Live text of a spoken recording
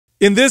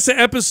in this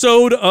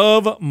episode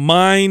of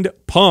Mind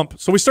Pump.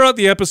 So we start out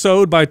the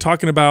episode by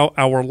talking about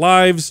our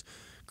lives,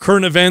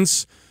 current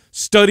events,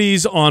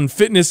 studies on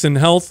fitness and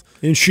health.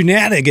 And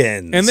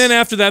shenanigans. And then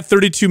after that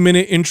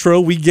 32-minute intro,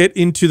 we get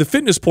into the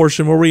fitness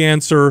portion where we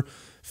answer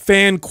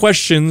fan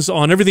questions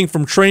on everything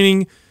from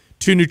training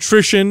to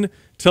nutrition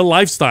to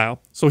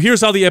lifestyle. So here's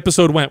how the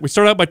episode went. We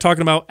start out by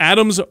talking about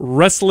Adam's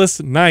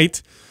restless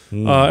night.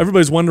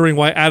 Everybody's wondering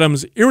why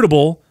Adam's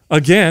irritable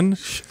again.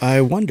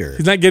 I wonder.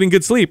 He's not getting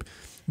good sleep.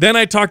 Then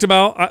I talked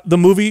about the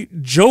movie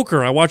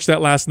Joker. I watched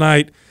that last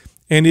night,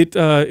 and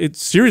it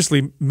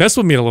seriously messed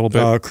with me a little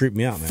bit. Oh, it creeped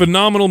me out, man.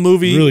 Phenomenal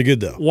movie. Really good,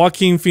 though.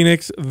 Joaquin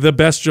Phoenix, the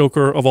best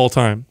Joker of all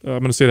time. I'm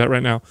going to say that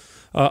right now.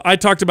 I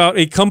talked about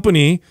a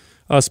company,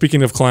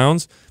 speaking of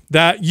clowns,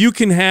 that you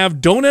can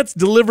have donuts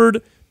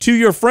delivered to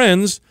your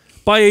friends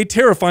by a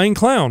terrifying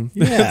clown.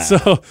 Yeah.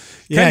 So,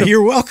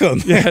 you're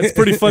welcome. Yeah, it's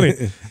pretty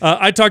funny.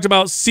 I talked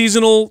about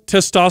seasonal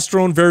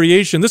testosterone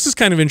variation. This is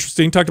kind of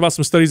interesting. Talked about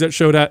some studies that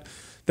showed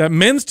that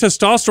men's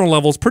testosterone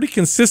levels pretty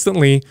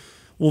consistently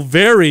will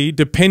vary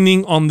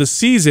depending on the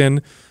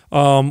season,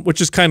 which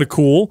is kind of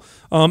cool.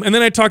 And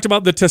then I talked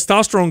about the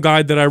testosterone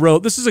guide that I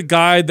wrote. This is a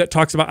guide that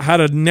talks about how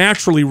to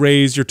naturally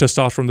raise your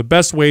testosterone, the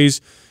best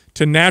ways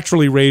to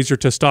naturally raise your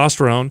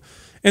testosterone.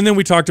 And then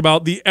we talked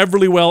about the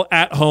Everlywell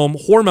at-home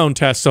hormone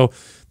test. So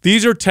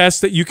these are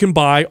tests that you can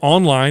buy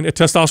online. A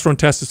testosterone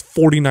test is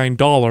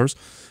 $49,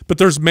 but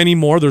there's many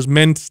more. There's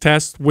men's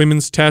tests,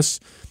 women's tests,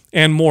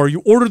 and more.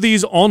 You order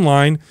these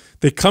online.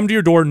 They come to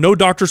your door. No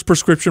doctor's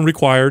prescription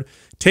required.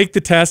 Take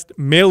the test,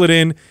 mail it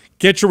in,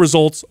 get your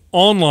results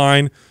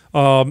online.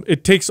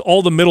 It takes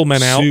all the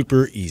middlemen out.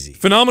 Super easy.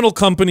 Phenomenal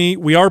company.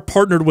 We are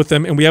partnered with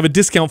them, and we have a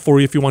discount for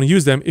you if you want to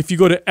use them. If you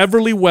go to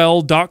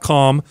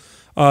everlywell.com,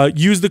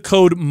 use the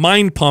code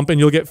MINDPUMP, and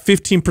you'll get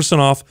 15%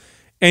 off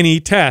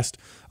any test.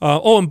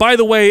 Oh, and by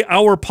the way,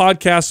 our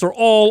podcasts are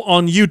all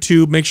on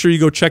YouTube. Make sure you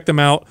go check them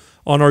out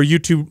on our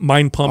YouTube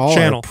Mind Pump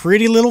channel. Our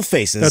pretty little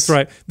faces. That's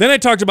right. Then I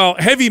talked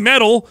about heavy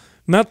metal,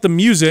 not the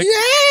music.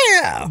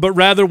 Yeah. But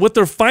rather what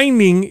they're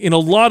finding in a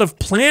lot of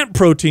plant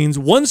proteins.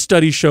 One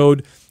study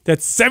showed that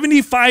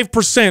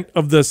 75%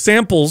 of the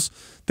samples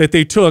that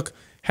they took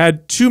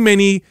had too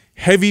many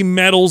heavy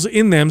metals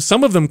in them.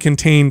 Some of them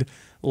contained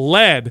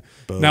lead.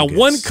 Bogus. Now,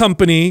 one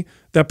company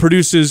that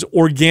produces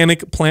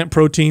organic plant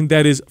protein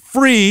that is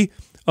free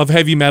of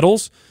heavy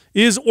metals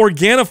is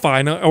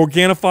Organifi. Now,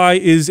 Organifi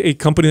is a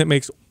company that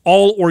makes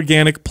all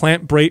organic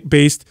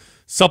plant-based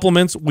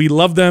supplements. We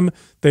love them.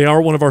 They are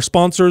one of our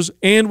sponsors,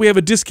 and we have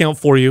a discount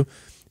for you.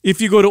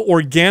 If you go to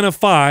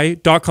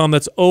Organifi.com,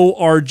 that's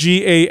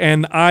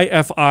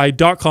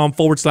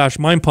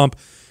ORGANIFI.com/MindPump,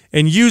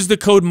 and use the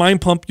code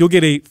MindPump, you'll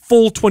get a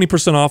full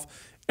 20% off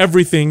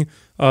everything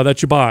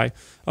that you buy.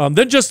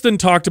 Then Justin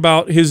talked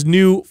about his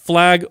new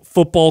flag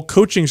football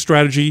coaching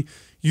strategy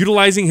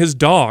utilizing his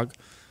dog.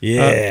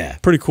 Yeah.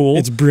 Pretty cool.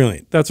 It's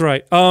brilliant. That's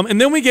right.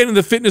 And then we get into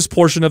the fitness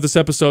portion of this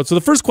episode. So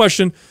the first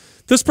question,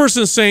 this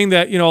person is saying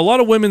that, a lot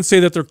of women say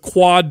that they're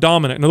quad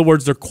dominant. In other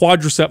words, their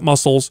quadricep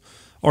muscles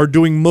are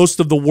doing most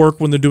of the work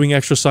when they're doing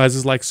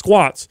exercises like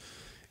squats.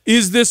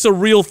 Is this a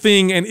real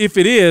thing? And if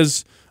it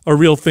is a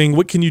real thing,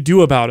 what can you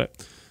do about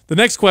it? The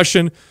next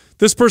question,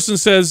 this person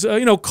says,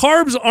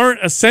 carbs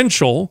aren't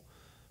essential,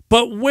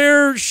 but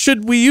where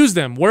should we use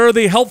them? Where are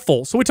they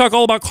helpful? So we talk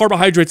all about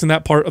carbohydrates in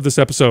that part of this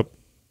episode.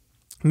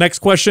 Next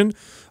question.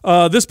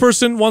 This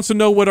person wants to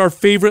know what our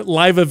favorite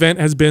live event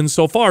has been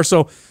so far.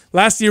 So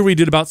last year we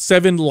did about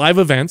 7 live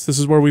events. This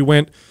is where we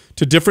went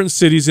to different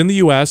cities in the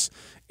U.S.,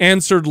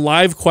 answered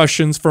live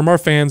questions from our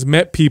fans,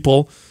 met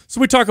people. So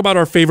we talk about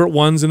our favorite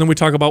ones, and then we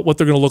talk about what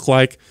they're going to look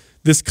like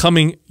this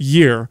coming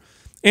year.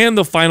 And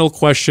the final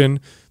question,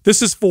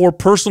 this is for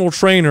personal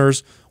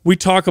trainers. We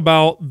talk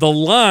about the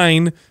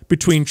line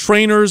between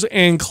trainers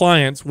and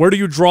clients. Where do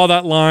you draw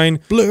that line?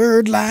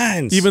 Blurred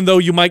lines. Even though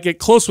you might get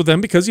close with them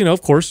because,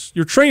 of course,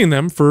 you're training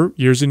them for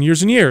years and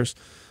years and years.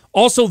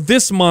 Also,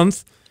 this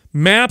month,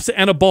 MAPS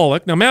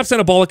Anabolic. Now, MAPS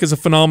Anabolic is a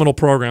phenomenal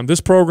program. This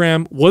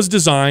program was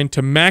designed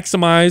to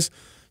maximize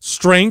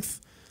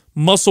strength,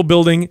 muscle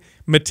building,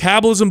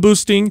 metabolism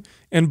boosting,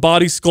 and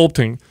body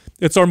sculpting.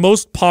 It's our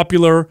most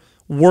popular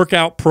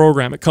workout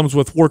program. It comes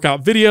with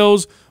workout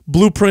videos,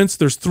 blueprints.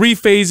 There's 3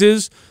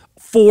 phases,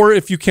 4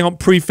 if you count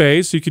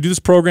pre-phase. So you could do this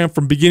program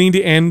from beginning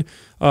to end.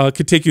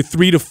 Could take you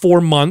 3 to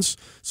 4 months.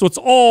 So it's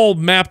all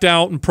mapped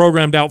out and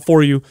programmed out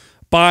for you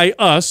by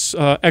us,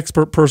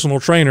 expert personal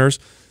trainers.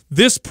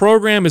 This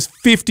program is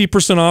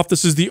 50% off.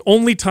 This is the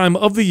only time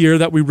of the year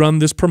that we run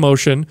this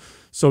promotion.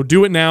 So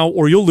do it now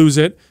or you'll lose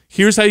it.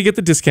 Here's how you get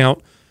the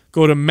discount.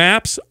 Go to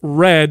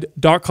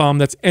mapsred.com.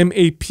 That's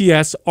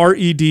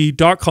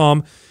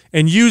MAPSRED.com.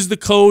 And use the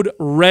code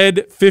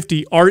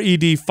RED50,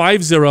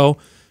 RED50,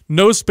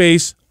 no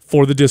space,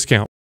 for the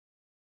discount.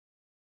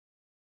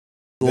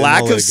 Lack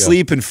I'll let of it go.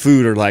 sleep and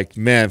food are like,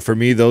 man, for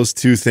me, those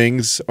two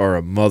things are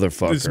a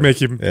motherfucker. Just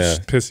make you Yeah.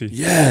 pissy.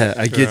 Yeah,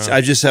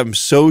 I just am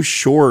so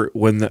short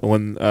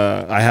when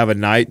I have a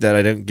night that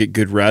I don't get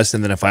good rest,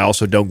 and then if I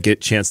also don't get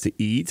a chance to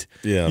eat.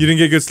 Yeah. You didn't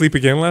get good sleep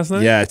again last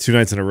night? Yeah, 2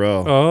 nights in a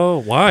row.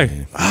 Oh,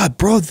 why?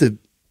 Bro,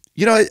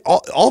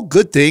 all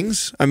good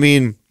things. I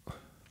mean,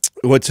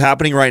 what's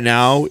happening right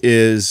now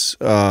is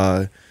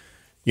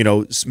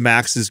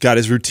Max has got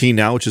his routine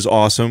now, which is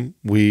awesome.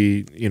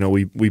 We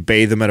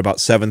bathe him at about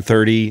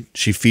 7:30.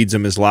 She feeds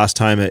him his last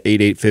time at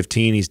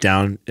 8:15. He's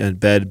down in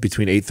bed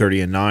between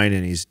 8:30 and 9,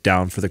 and he's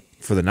down for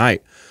the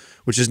night,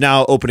 which is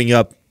now opening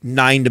up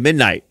 9 to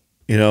midnight.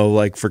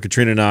 Like for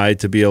Katrina and I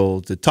to be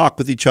able to talk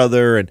with each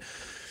other. And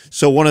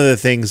so one of the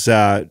things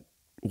that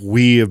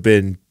we have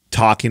been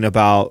talking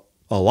about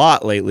a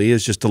lot lately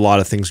is just a lot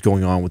of things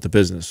going on with the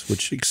business,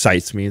 which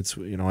excites me. It's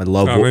I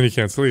love. Oh, then you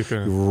can't sleep.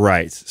 Yeah.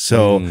 Right.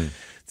 So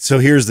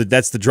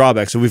that's the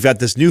drawback. So we've got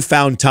this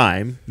newfound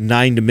time,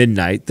 9 to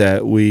midnight,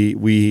 that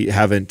we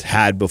haven't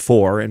had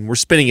before, and we're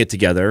spinning it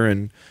together.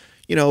 And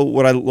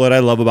what I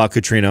love about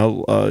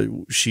Katrina,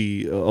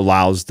 she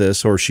allows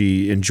this, or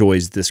she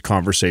enjoys this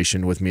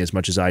conversation with me as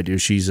much as I do.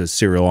 She's a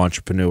serial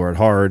entrepreneur at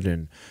heart,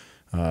 and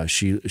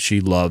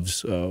she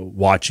loves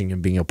watching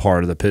and being a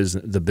part of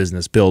the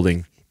business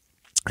building.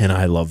 And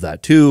I love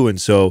that too. And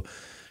so,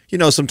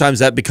 sometimes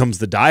that becomes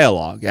the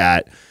dialogue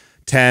at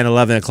 10,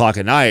 11 o'clock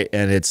at night.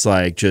 And it's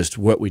like just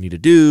what we need to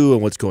do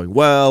and what's going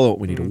well, and what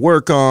we need to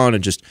work on.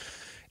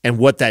 And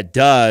what that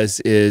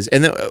does is,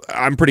 and then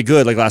I'm pretty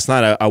good. Like last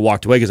night I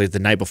walked away because like the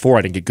night before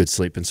I didn't get good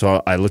sleep. And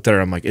so I looked at her,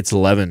 I'm like, it's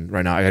 11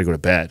 right now. I got to go to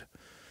bed,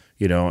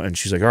 and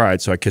she's like, all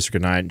right. So I kiss her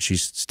goodnight, and she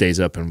stays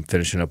up and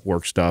finishing up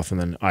work stuff. And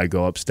then I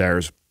go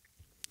upstairs,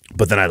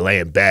 but then I lay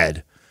in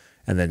bed.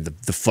 And then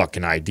the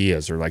fucking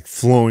ideas are like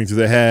flowing through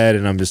the head.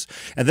 And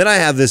then I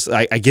have this,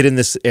 I get in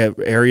this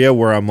area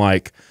where I'm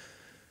like,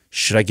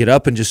 should I get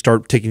up and just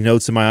start taking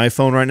notes in my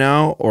iPhone right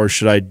now? Or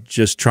should I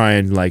just try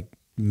and like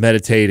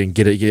meditate and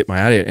get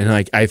my idea? And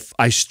like,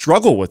 I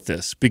struggle with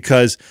this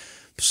because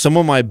some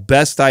of my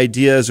best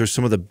ideas are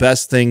some of the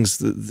best things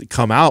that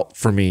come out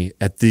for me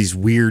at these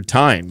weird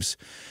times.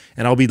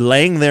 And I'll be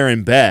laying there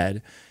in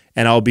bed,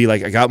 and I'll be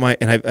like,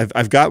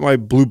 I've got my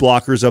blue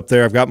blockers up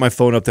there. I've got my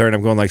phone up there, and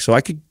I'm going like, so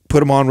I could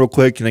put them on real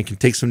quick, and I can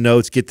take some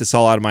notes, get this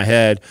all out of my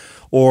head,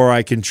 or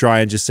I can try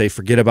and just say,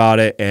 forget about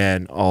it,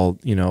 and I'll,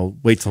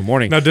 wait till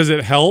morning. Now, does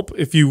it help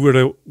if you were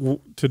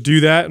to do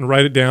that and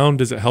write it down?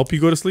 Does it help you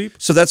go to sleep?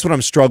 So that's what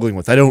I'm struggling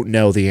with. I don't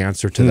know the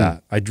answer to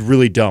that. I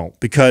really don't,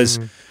 because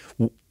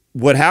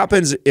what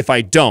happens if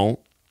I don't,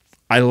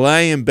 I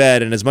lay in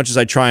bed, and as much as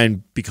I try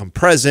and become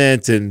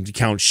present and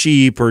count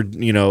sheep or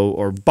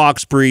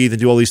box breathe and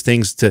do all these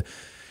things,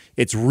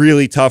 it's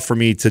really tough for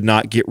me to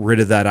not get rid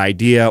of that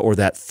idea or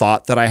that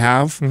thought that I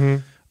have.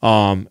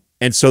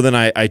 And so then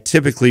I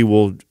typically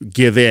will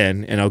give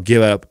in, and I'll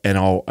give up, and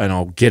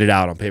I'll get it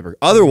out on paper.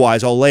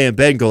 Otherwise, I'll lay in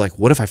bed and go like,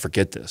 what if I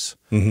forget this?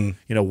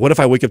 What if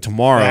I wake up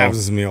tomorrow? That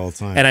happens to me all the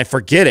time. And I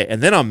forget it,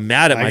 and then I'm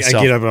mad at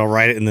myself. I get up and I'll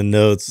write it in the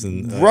notes,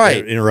 and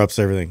it interrupts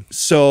everything.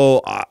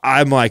 So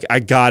I'm like, I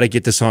gotta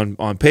get this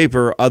on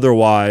paper,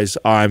 otherwise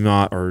I'm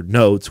not, or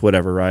notes,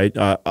 whatever, right?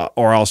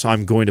 Or else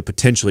I'm going to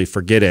potentially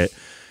forget it.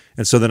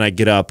 And so then I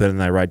get up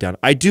and I write down.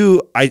 I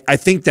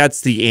think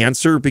that's the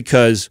answer,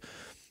 because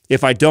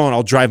if I don't,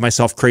 I'll drive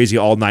myself crazy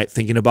all night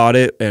thinking about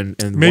it, and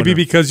maybe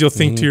because you'll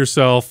think to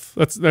yourself,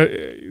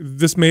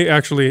 it may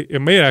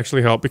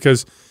actually help,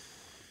 because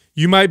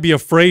you might be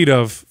afraid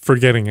of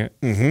forgetting it.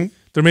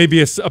 There may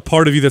be a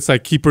part of you that's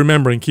like, keep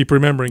remembering, keep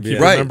remembering.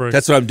 Right,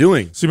 that's what I'm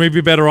doing. So you may be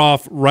better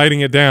off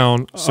writing it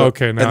down. Now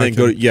and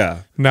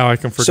then now I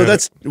can forget. So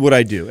that's what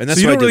I do, and that's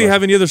so you what don't really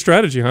have any other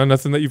strategy, huh?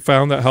 Nothing that you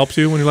found that helps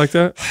you when you're like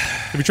that.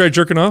 Have you tried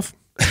jerking off?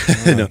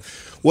 No.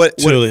 What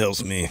really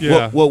helps me.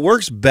 Yeah. What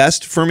works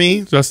best for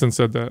me, Justin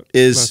said that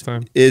is last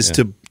time,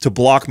 to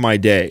block my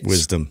days.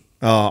 Wisdom.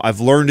 I've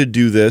learned to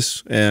do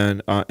this,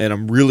 and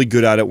I'm really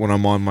good at it when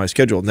I'm on my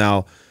schedule.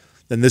 Now,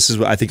 and this is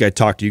what I think I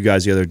talked to you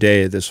guys the other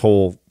day, this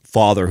whole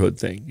fatherhood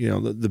thing.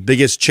 The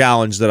biggest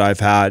challenge that I've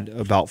had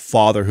about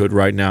fatherhood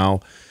right now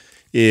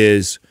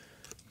is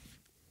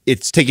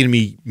it's taken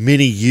me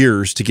many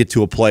years to get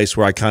to a place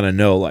where I kind of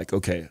know, like,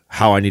 okay,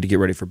 how I need to get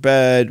ready for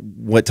bed,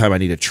 what time I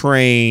need to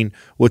train,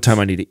 what time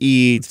I need to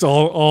eat. It's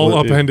all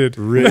upended.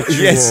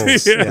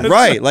 Yes.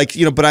 Right. Like,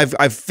 but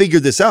I've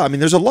figured this out. I mean,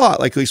 there's a lot,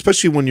 like,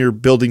 especially when you're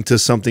building to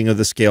something of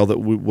the scale that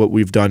what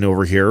we've done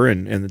over here,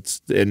 and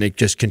it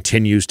just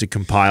continues to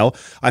compile.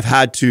 I've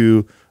had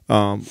to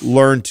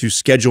learn to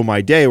schedule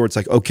my day where it's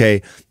like, okay,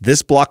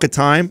 this block of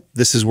time,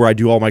 this is where I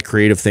do all my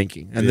creative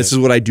thinking. And this is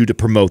what I do to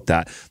promote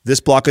that. This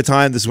block of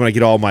time, this is when I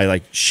get all my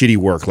like shitty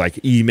work,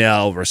 like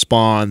email,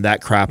 respond,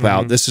 that crap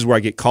out. This is where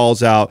I get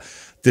calls out.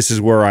 This is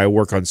where I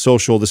work on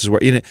social. This is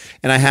where, and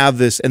I have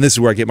this, and this is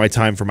where I get my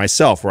time for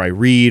myself, where I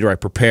read or I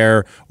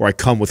prepare or I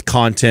come with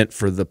content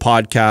for the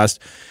podcast.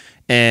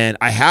 And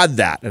I had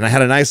that, and I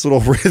had a nice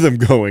little rhythm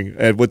going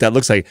at what that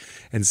looks like.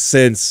 And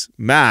since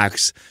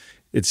Max,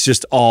 It's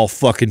just all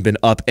fucking been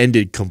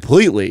upended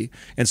completely.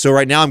 And so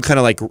right now I'm kind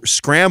of like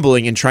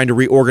scrambling and trying to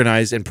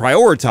reorganize and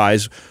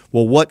prioritize,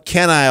 well, what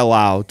can I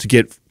allow to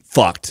get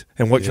fucked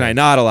and what can I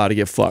not allow to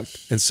get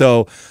fucked? And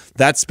so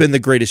that's been the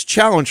greatest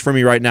challenge for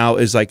me right now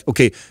is like,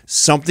 okay,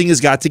 something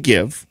has got to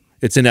give.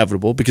 It's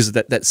inevitable because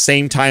that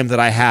same time that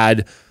I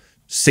had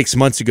 6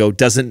 months ago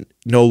doesn't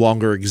no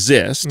longer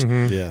exist.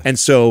 And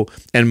so,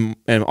 and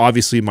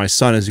obviously my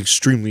son is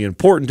extremely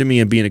important to me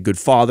and being a good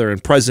father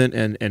and present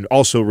and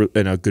also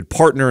and a good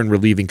partner and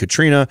relieving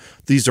Katrina.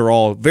 These are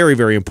all very,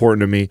 very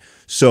important to me.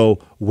 So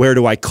where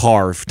do I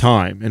carve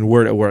time and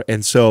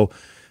and so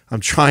I'm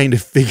trying to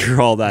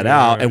figure all that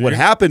out. And what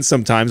happens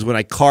sometimes when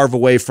I carve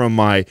away from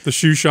the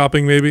shoe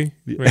shopping, maybe?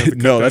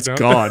 No, that's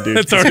gone, dude.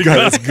 It's already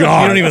gone. It's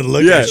gone. You don't even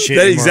look at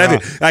shit exactly.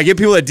 I get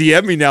people that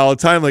DM me now all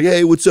the time, like,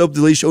 "Hey, what's up,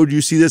 Delisha? Oh, do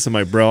you see this?" I'm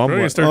like, "Bro,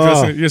 you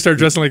start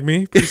dressing like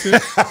me pretty soon?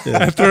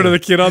 Throw another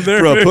kid on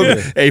there,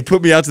 bro.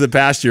 Put me out to the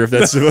pasture if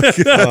that's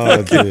fucking.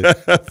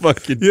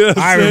 Yeah,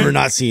 I remember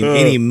not seeing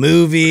any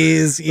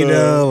movies. You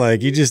know,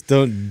 like you just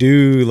don't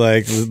do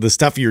like the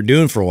stuff you were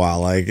doing for a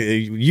while. Like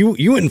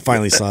you went and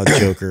finally saw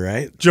Joker,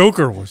 right?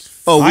 Joker was.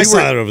 I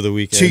saw it over the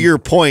weekend. To your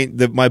point,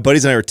 that my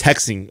buddies and I were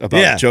texting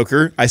about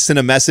Joker. I sent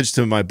a message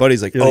to my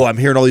buddies like, "Oh, I'm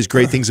hearing all these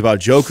great things about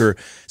Joker."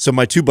 So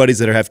my two buddies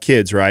that have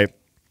kids, right?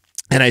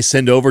 And I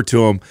send over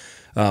to them,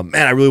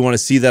 "Man, I really want to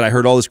see that. I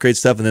heard all this great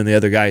stuff." And then the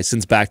other guy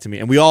sends back to me,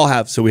 and we all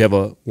have. So we have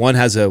one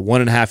has a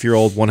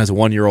 1.5-year-old, one has a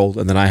 1-year-old,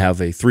 and then I have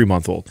a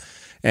 3-month-old.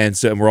 And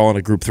so we're all in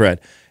a group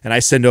thread. And I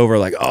send over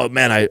like, "Oh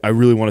man, I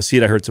really want to see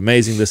it. I heard it's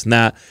amazing, this and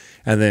that."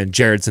 And then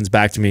Jared sends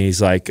back to me.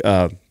 He's like,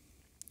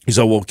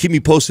 well, keep me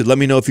posted. Let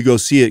me know if you go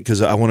see it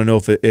because I want to know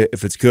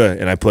if it's good.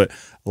 And I put,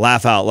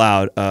 laugh out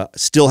loud.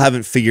 Still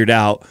haven't figured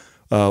out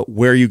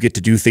where you get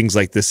to do things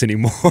like this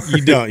anymore.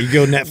 You don't. You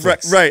go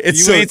Netflix. Right.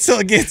 You wait till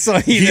it gets on,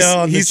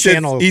 on the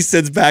channel. He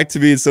sends back to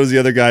me, and so does the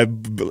other guy,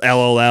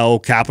 LOL,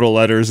 capital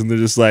letters, and they're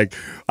just like,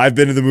 I've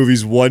been to the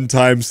movies one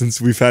time since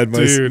we've had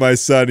my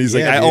son. He's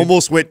like, I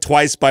almost went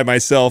twice by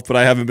myself, but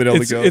I haven't been able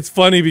to go. It's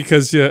funny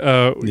because you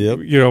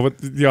know what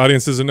the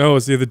audience doesn't know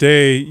is the other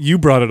day you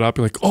brought it up.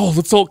 You're like, oh,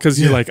 let's all because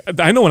you're like,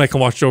 I know when I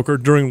can watch Joker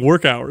during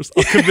work hours.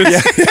 I'll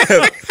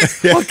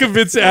convince, I'll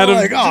convince Adam.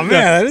 Like, oh man,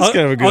 that is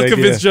kind of a good idea. I'll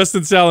convince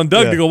Justin, Sal, and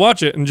Doug to go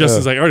watch it, and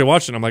Justin's like, I already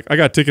watched it. I'm like, I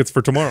got tickets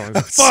for tomorrow.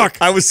 Like,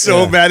 fuck, I was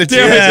so mad at you.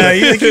 Yeah,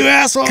 you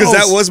assholes. Because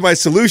that was my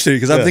solution.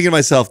 Because I'm thinking to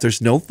myself,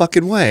 there's no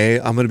fucking way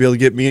I'm going to be able to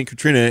get me and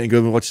Katrina and go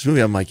and watch this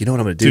movie. I'm like, you know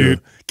what I'm going to do?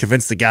 Dude,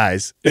 convince the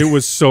guys. It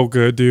was so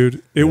good,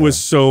 dude. It was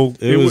so.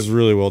 It was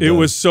really well done. It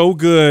was so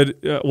good.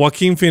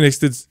 Joaquin Phoenix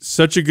did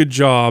such a good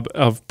job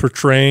of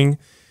portraying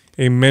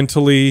a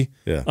mentally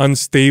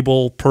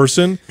unstable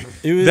person.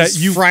 It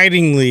was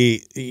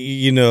frighteningly,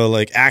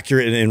 like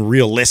accurate and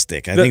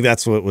realistic. I think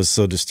that's what was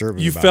so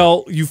disturbing.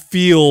 You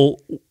feel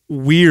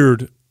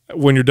weird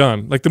when you're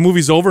done. Like the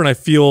movie's over, and I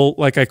feel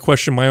like I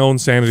question my own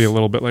sanity a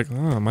little bit. Like,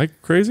 oh, am I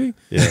crazy?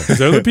 Yeah.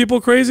 Is other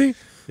people crazy?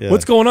 Yeah.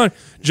 What's going on?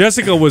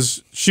 Jessica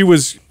was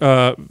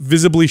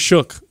visibly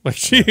shook. Like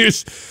she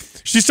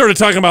started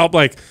talking about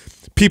like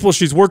people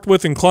she's worked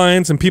with and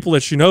clients and people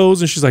that she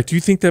knows, and she's like, "Do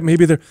you think that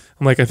maybe they're?"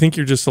 I'm like, "I think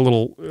you're just a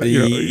little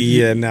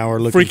now we're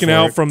looking freaking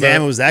out from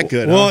damn, it was that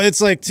good? Well,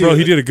 it's like bro,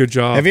 he did a good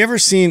job. Have you ever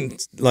seen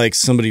like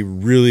somebody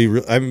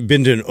really? I haven't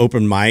been to an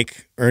open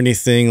mic or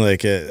anything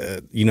like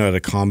at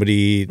a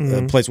comedy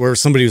place where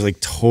somebody was like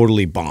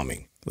totally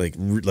bombing. Like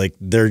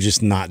they're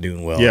just not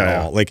doing well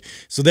at all. Like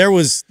so there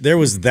was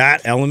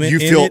that element. You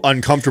feel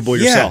uncomfortable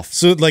yourself.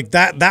 So like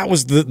that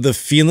was the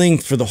feeling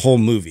for the whole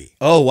movie.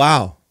 Oh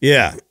wow.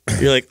 Yeah.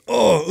 You're like,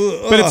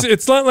 but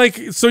it's not like,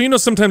 so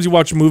sometimes you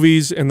watch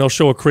movies and they'll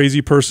show a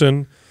crazy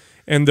person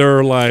and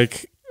they're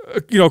like,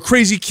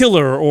 crazy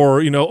killer,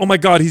 or oh my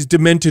god, he's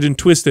demented and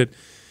twisted.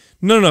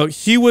 No,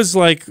 he was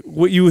like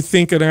what you would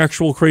think an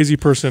actual crazy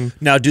person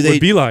would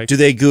be like. Do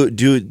they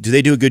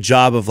do a good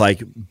job of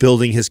like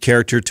building his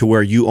character to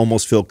where you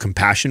almost feel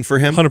compassion for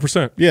him?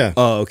 100%. Yeah.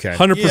 Oh, okay.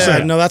 100%.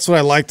 Yeah, no, that's what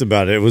I liked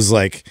about it. It was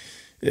like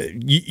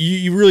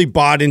you really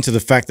bought into the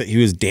fact that he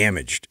was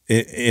damaged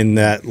in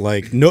that,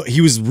 like,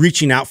 he was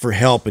reaching out for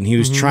help and he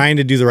was trying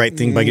to do the right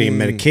thing by getting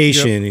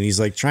medication and he's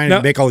like trying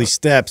to make all these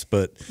steps.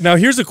 But now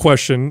here's a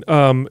question.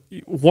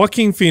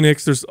 Joaquin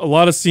Phoenix, there's a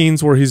lot of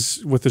scenes where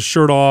he's with his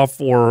shirt off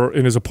or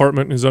in his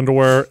apartment in his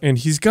underwear, and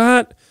he's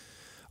got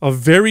a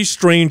very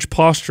strange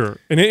posture.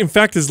 And in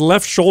fact, his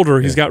left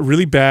shoulder, he's got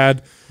really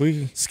bad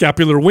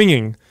scapular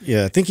winging.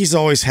 Yeah, I think he's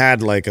always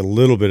had like a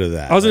little bit of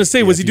that. I was going to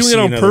say, was he doing it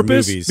on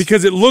purpose?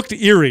 Because it looked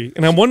eerie.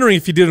 And I'm wondering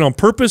if he did it on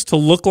purpose to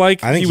look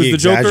like he was the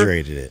Joker. I think he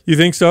exaggerated it. You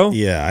think so?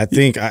 Yeah, I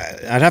think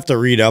I'd have to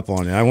read up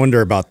on it. I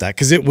wonder about that.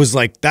 Because it was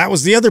like, that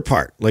was the other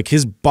part. Like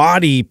his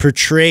body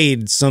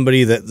portrayed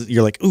somebody that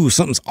you're like, ooh,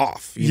 something's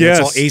off. It's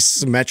all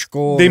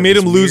asymmetrical. They made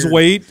him lose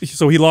weight.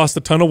 So he lost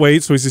a ton of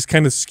weight. So he's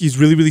just he's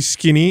really, really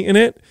skinny in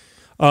it.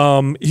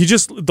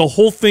 The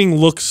whole thing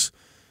looks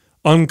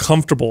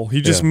uncomfortable. He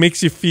just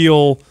makes you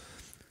feel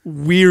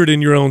weird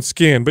in your own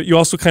skin, but you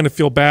also kind of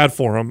feel bad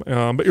for him.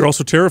 But you're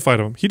also terrified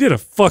of him. He did a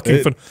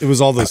fucking it was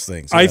all those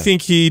things. I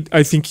think he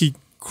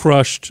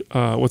crushed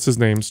what's his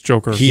name's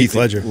Joker. Heath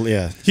Ledger.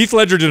 Yeah. Heath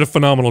Ledger did a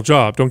phenomenal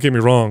job. Don't get me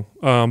wrong,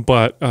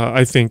 but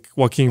I think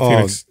Joaquin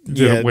Phoenix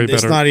did it way better.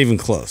 It's not even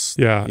close.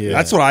 Yeah.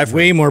 That's what I've heard.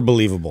 Way more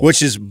believable.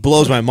 Which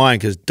blows my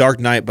mind because Dark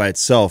Knight by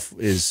itself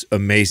is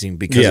amazing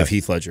because of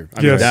Heath Ledger.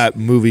 I mean, that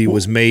movie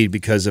was made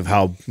because of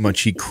how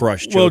much he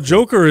crushed Joker. Well,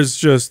 Joker is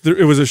just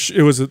it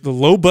was a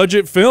low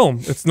budget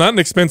film. It's not an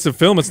expensive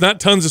film. It's not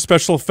tons of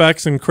special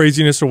effects and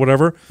craziness or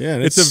whatever. Yeah,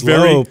 and it's a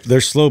slow.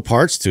 There's slow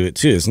parts to it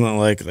too. It's not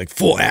like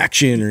full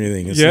action or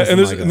anything. It's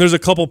and there's a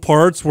couple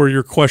parts where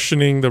you're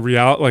questioning the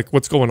reality, like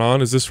what's going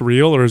on. Is this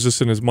real or is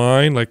this in his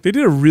mind? Like they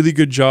did a really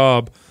good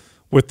job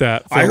with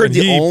that film. I heard the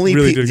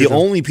really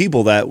only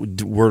people that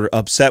were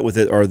upset with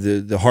it are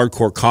the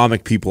hardcore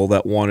comic people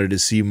that wanted to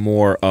see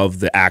more of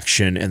the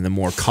action and the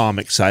more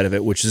comic side of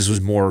it, which this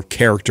was more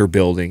character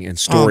building and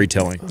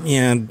storytelling.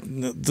 Yeah,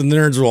 the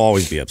nerds will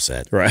always be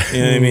upset, right? You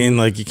know what I mean?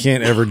 Like you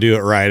can't ever do it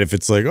right if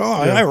it's like, oh,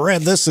 I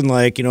read this and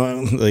like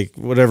like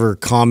whatever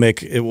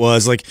comic it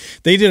was. Like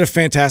they did a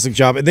fantastic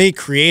job and they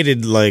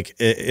created like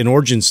an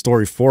origin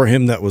story for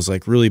him that was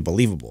like really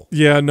believable.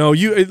 Yeah, no,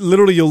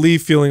 literally you'll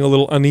leave feeling a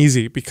little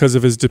uneasy because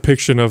of his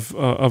depiction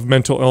of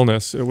mental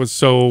illness. It was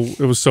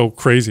so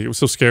crazy. It was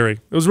so scary.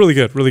 It was really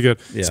good, really good.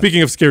 Yeah.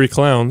 Speaking of scary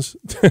clowns,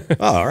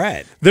 all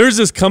right. There's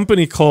this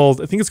company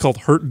called, I think it's called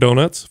Hurt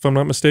Donuts, if I'm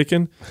not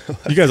mistaken.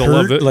 You guys will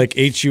love it. Like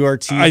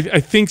H-U-R-T? I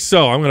think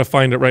so. I'm going to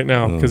find it right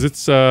now because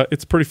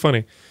it's pretty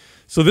funny.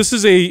 So this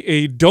is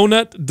a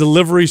donut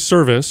delivery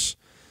service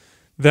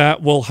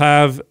that will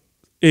have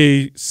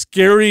a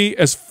scary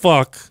as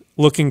fuck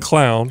looking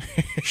clown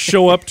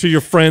show up to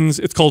your friends.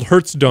 It's called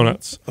Hertz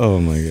Donuts. Oh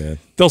my god!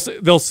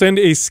 They'll send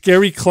a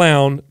scary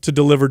clown to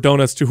deliver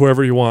donuts to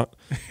whoever you want.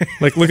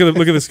 Like look at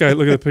this guy.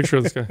 Look at the picture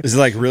of this guy. Is it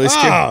like really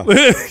scary?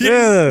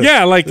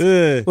 Yeah, like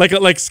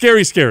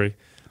scary.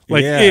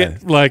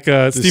 Like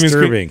Steven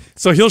Spielberg.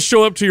 So he'll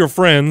show up to your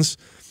friends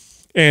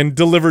and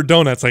deliver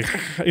donuts. Like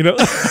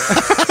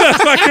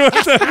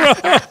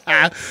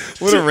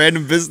what a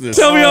random business.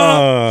 Tell me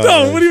all.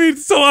 No, what do you mean?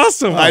 It's so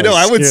awesome. I know.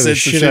 I would scare say the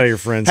shit out of your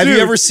friends. Have you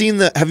ever seen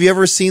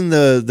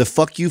the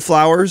fuck you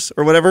flowers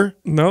or whatever?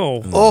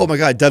 No. Oh my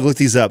god, Doug, look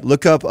these up.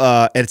 Look up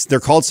they're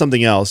called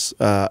something else.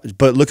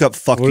 But look up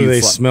fuck you. What do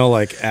they smell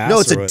like? Ass? No,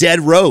 it's a dead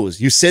rose.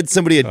 You said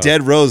somebody a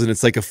dead rose and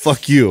it's like a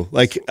fuck you.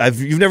 Like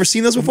you've never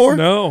seen those before?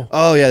 No.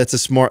 Oh yeah, that's a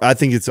smart. I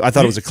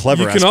thought it was a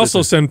clever. You can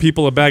also send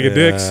people a bag of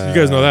dicks. You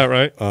guys know that,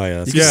 right? Oh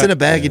yeah. You can send a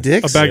bag of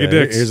dicks. A bag of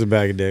dicks. Here's a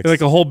bag of dicks.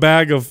 Like a whole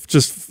bag of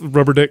just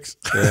rubber dicks.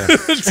 Yeah.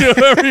 To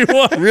whoever you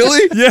want.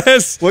 Really?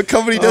 Yes. What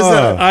company does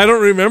that? I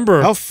don't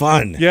remember. How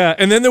fun. Yeah.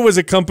 And then there was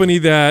a company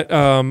that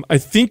I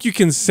think you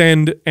can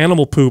send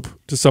animal poop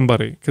to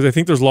somebody because I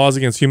think there's laws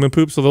against human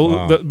poop.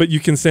 So but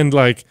you can send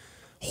like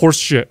horse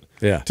shit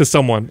to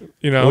someone.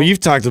 You know. Well, you've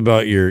talked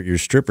about your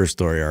stripper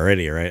story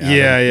already, right? Adam?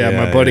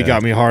 Yeah. My buddy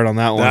got me hard on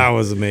that one. That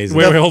was amazing.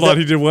 Wait, hold on.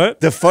 He did what?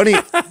 The funny.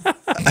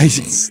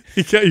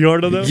 He got you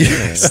hard on that?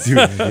 Yes, dude.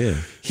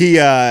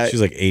 Yeah. She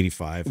was like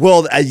 85.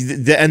 Well,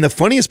 and the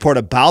funniest part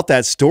about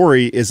that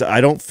story is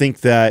I don't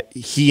think that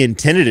he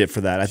intended it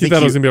for that. I think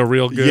thought it was gonna be a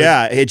real good.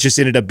 Yeah, it just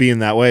ended up being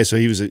that way. So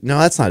he was like, no,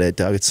 that's not it,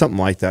 Doug. It's something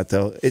like that,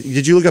 though.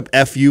 Did you look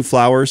up FU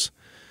flowers?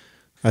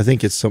 I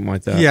think it's something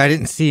like that. Yeah, I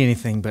didn't see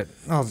anything, but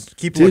I'll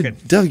keep Dude, looking.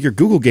 Doug, your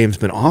Google game's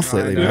been off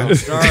lately, man.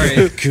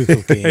 Sorry.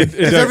 Google game.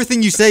 Because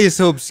everything you say is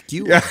so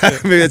obscure. Yeah,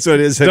 maybe that's what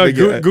it is. Doug,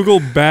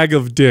 Google bag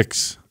of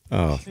dicks.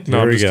 Oh,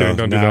 no, I'm just kidding.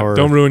 Don't do that.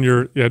 Don't ruin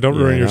your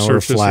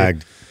search history.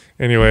 Flagged.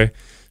 Anyway,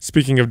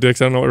 speaking of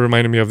dicks, I don't know what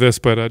reminded me of this,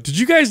 but did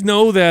you guys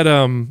know that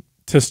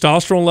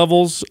testosterone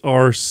levels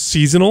are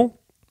seasonal?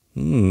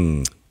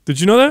 Did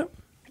you know that?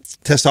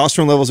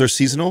 Testosterone levels are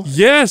seasonal?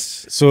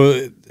 Yes.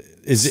 So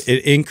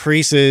it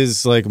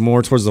increases like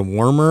more towards the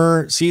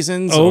warmer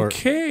seasons?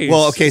 Okay.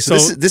 Well, okay. So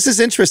this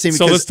is interesting.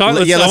 So because, let's talk.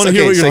 I want to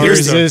hear what your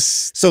theories are.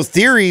 So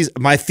theories.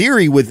 My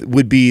theory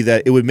would be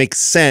that it would make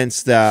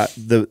sense that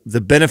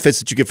the benefits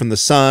that you get from the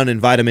sun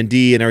and vitamin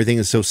D and everything,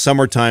 and so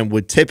summertime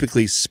would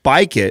typically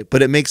spike it,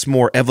 but it makes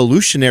more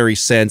evolutionary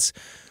sense.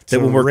 That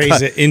when we're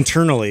raise it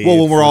internally. Well,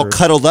 when we're all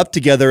cuddled up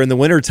together in the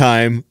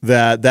wintertime,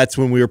 that's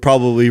when we were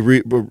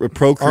probably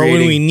procreating. Or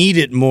when we need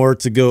it more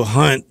to go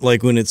hunt,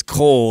 like when it's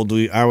cold,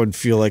 I would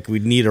feel like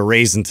we'd need a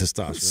raise in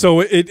testosterone. So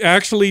it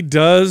actually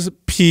does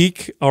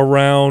peak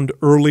around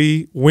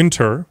early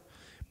winter.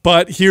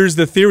 But here's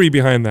the theory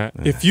behind that.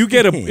 If you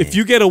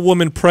get a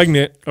woman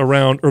pregnant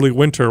around early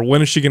winter,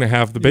 when is she going to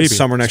have the baby?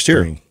 Summer next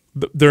year.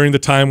 During the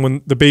time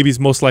when the baby's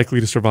most likely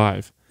to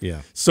survive.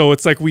 Yeah. So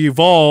it's like we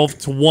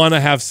evolved to want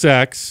to have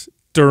sex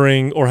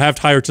during or have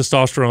higher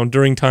testosterone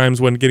during times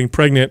when getting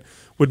pregnant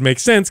would make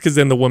sense because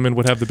then the woman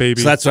would have the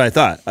baby. So that's what I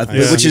thought,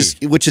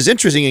 which is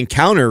interesting in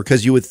counter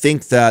because you would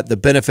think that the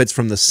benefits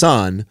from the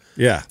sun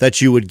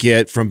that you would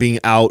get from being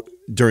out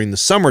during the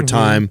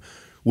summertime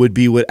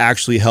would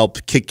actually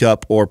help kick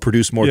up or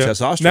produce more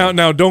testosterone.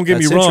 Now don't get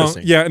me wrong.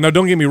 Yeah, now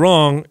don't get me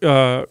wrong.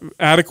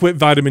 Adequate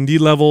vitamin D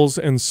levels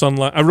and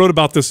sunlight. I wrote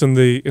about this in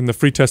the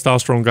free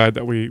testosterone guide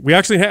that we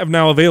actually have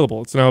now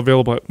available. It's now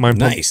available at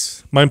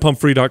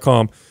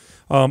mindpumpfree.com.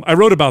 I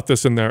wrote about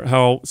this in there,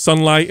 how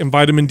sunlight and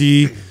vitamin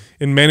D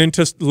in men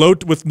with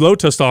low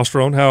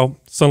testosterone, how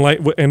sunlight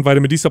and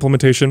vitamin D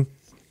supplementation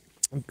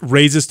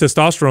raises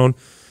testosterone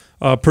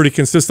pretty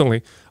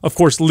consistently. Of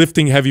course,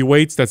 lifting heavy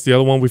weights, that's the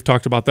other one. We've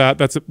talked about that.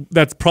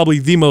 That's probably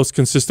the most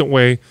consistent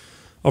way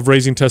of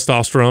raising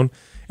testosterone.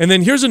 And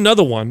then here's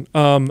another one.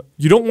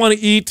 You don't want to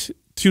eat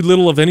too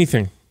little of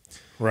anything.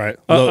 Right.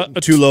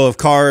 Too low of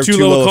carbs, too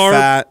low of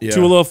fat. Yeah.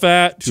 Too low of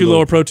fat, too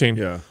low of protein.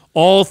 Yeah.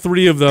 All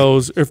three of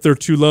those, if they're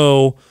too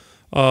low,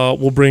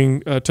 will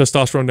bring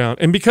testosterone down.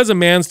 And because a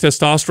man's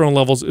testosterone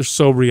levels are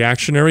so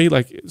reactionary,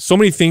 like so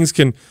many things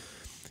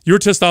your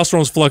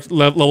testosterone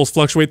levels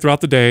fluctuate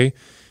throughout the day.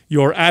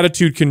 Your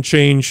attitude can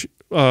change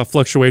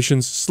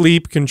fluctuations.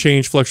 Sleep can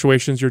change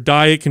fluctuations. Your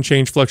diet can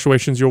change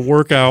fluctuations. Your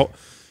workout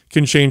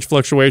can change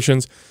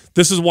fluctuations.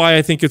 This is why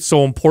I think it's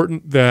so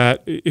important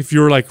that if you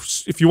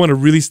want to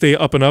really stay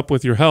up and up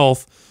with your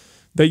health,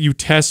 that you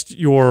test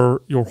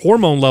your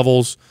hormone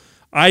levels.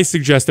 I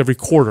suggest every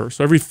quarter.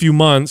 So every few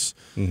months,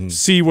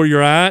 see where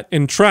you're at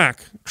and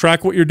track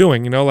what you're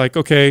doing. Like,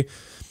 okay,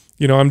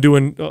 I'm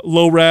doing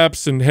low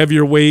reps and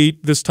heavier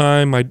weight this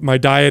time. My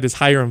diet is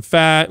higher in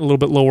fat, a little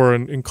bit lower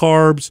in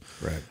carbs.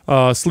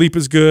 Right. Sleep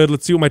is good.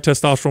 Let's see what my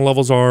testosterone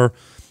levels are,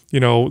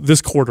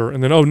 this quarter.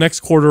 And then, next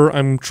quarter,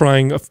 I'm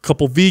trying a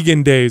couple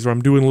vegan days, or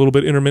I'm doing a little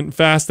bit intermittent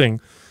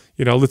fasting.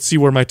 Let's see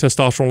where my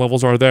testosterone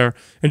levels are there.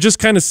 And just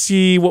kind of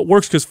see what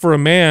works, because for a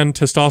man,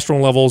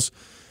 testosterone levels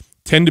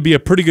tend to be a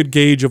pretty good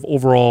gauge of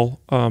overall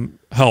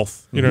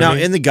health. Now, what I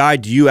mean? In the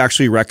guide, do you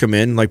actually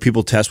recommend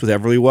people test with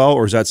Everlywell,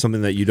 or is that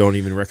something that you don't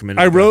even recommend?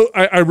 I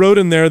wrote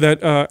in there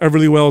that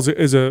Everlywell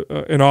is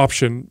an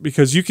option,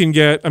 because you can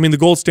get, the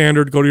gold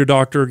standard, go to your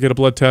doctor, get a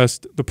blood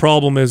test. The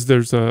problem is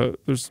there's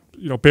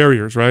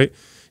barriers, right?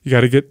 You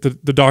got to get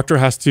the doctor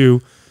has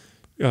to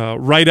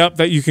write up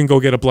that you can go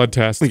get a blood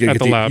test at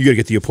the lab. You got to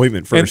get the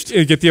appointment first.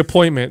 And get the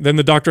appointment. Then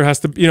the doctor has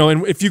to,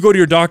 and if you go to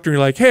your doctor and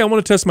you're like, hey, I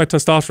want to test my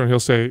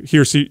testosterone, he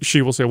or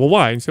she will say, well,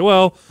 why? And you say,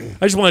 well,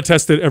 I just want to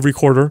test it every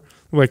quarter.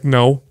 I'm like,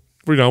 no,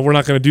 we're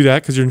not going to do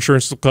that, because your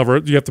insurance will cover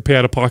it. You have to pay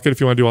out of pocket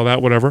if you want to do all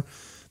that, whatever.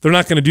 They're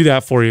not going to do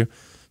that for you.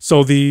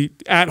 So the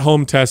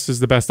at-home test is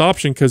the best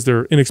option, because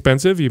they're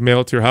inexpensive. You mail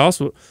it to your house.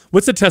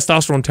 What's the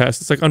testosterone test?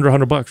 It's like under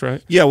 $100,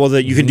 right? Yeah, well,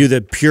 you can do the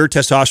pure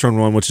testosterone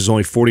one, which is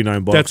only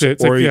 $49. That's it.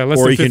 It's or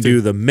you can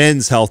do the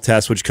men's health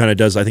test, which kind of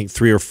does, I think,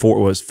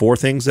 four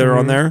things that are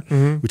on there.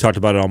 We talked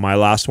about it on my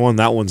last one.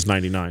 That one's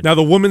 $99. Now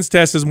the women's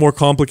test is more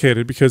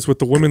complicated, because with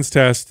the women's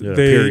test,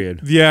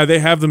 they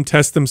have them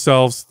test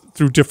themselves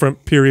through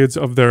different periods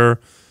of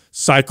their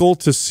cycle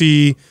to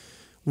see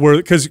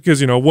because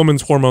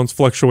women's hormones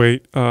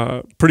fluctuate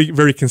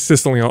very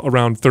consistently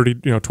around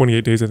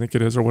 28 days, I think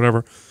it is, or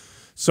whatever.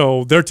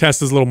 So their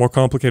test is a little more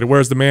complicated.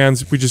 Whereas the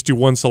man's, we just do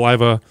one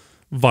saliva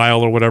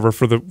vial or whatever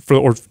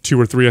or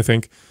two or three, I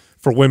think.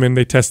 For women,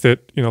 they test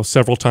it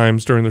several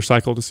times during their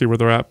cycle to see where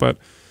they're at. But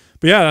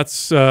yeah,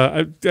 that's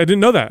I didn't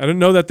know that. I didn't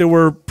know that there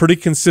were pretty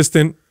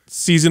consistent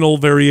seasonal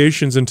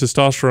variations in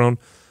testosterone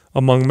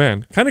among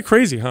men. Kind of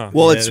crazy, huh?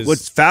 Well,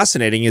 what's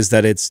fascinating is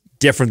that it's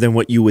different than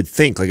what you would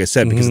think, like I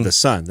said, because of the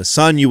sun. The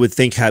sun you would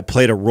think had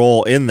played a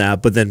role in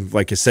that, but then,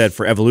 like I said,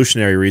 for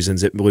evolutionary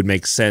reasons, it would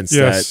make sense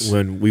that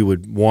when we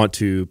would want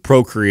to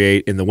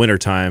procreate in the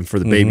wintertime for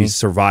the baby's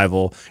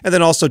survival, and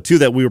then also, too,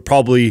 that we were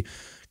probably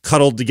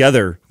cuddled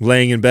together,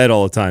 laying in bed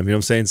all the time. You know what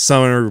I'm saying?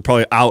 Summer, we're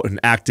probably out and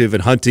active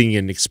and hunting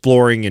and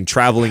exploring and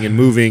traveling and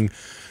moving,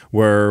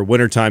 where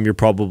wintertime you're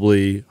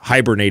probably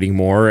hibernating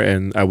more,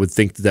 and I would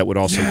think that would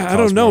also I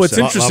don't know. It's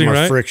interesting, a lot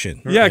more right?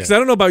 friction. Yeah, because I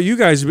don't know about you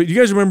guys, but you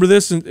guys remember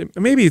this, and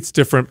maybe it's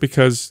different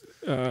because...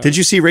 Did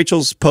you see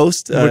Rachel's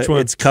post? Which one?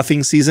 It's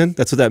cuffing season.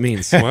 That's what that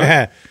means.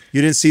 What?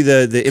 You didn't see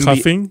the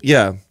Cuffing?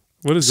 Yeah.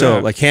 What is that? So,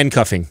 like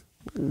handcuffing.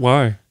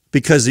 Why?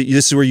 Because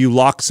this is where you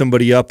lock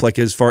somebody up, like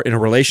as far in a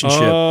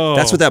relationship. Oh.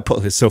 That's what that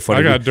post is. So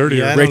funny. I got dirty.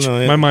 Yeah,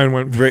 My mind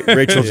went.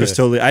 Rachel just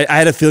totally. I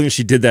had a feeling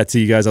she did that to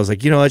you guys. I was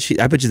like, you know what?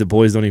 I bet you the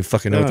boys don't even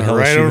fucking know what the hell.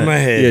 Right over my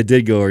head. Yeah, it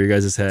did go over your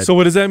guys' head. So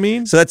what does that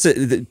mean? So that's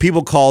it.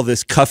 People call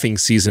this cuffing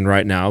season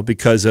right now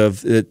because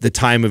of the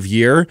time of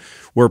year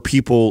where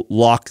people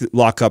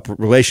lock up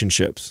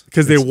relationships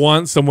Because they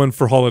want someone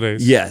for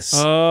holidays. Yes.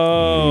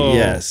 Oh.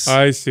 Yes.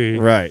 I see.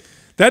 Right.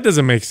 That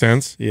doesn't make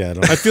sense. Yeah,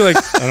 I feel like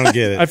I don't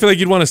get it. I feel like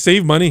you'd want to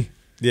save money.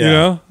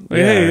 Yeah. Like,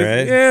 hey,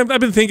 right? yeah, I've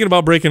been thinking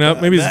about breaking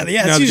up. Maybe It's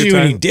now's a usually good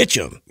when time. you ditch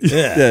them.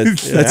 Yeah.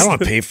 That's- I don't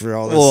want to pay for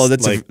all this.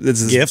 Well,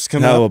 that's gifts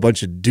coming how up. a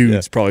bunch of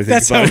dudes probably think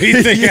That's about how it.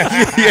 we think.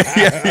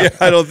 yeah.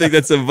 I don't think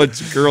that's a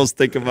bunch of girls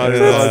think about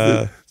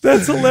it.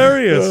 That's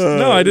hilarious.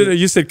 No, I didn't.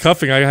 You said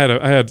cuffing. I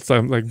had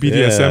some like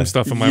BDSM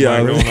stuff in my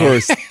mind. of Going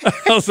course. on.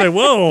 I was like,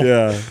 whoa.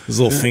 Yeah. Those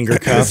little finger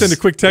Let's cuffs. send a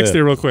quick text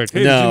here real quick. Hey,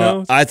 did you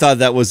know? I thought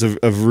that was a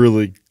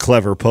really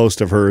clever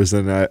post of hers,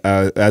 and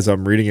as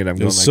I'm reading it, I'm It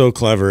going was like, so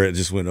clever it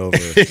just went over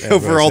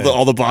over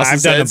all the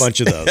bosses. I've done a bunch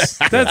of those.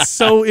 That's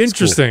so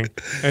interesting.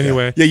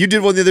 Anyway. Yeah, you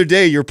did one the other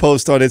day. Your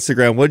post on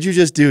Instagram. What did you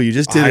just do? You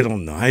just did. I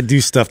don't know. I do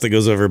stuff that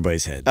goes over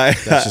everybody's head.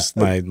 That's just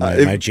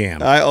my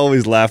jam. I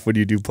always laugh when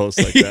you do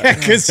posts like that. Yeah,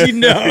 because you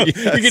know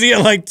You're gonna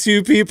get like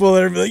 2 people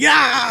that are like,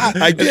 yeah,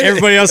 and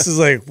everybody else is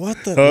like,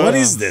 what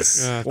is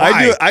this?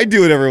 Why? I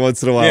do it every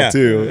once in a while Yeah.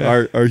 too.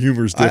 Our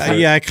humor's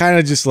different. I kind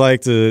of just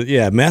like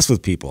to mess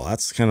with people.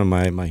 That's kind of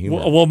my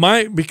humor.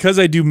 Well, because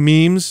I do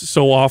memes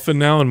so often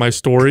now in my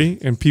story,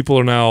 and people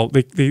are now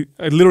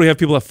I literally have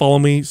people that follow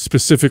me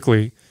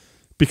specifically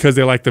because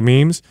they like the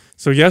memes.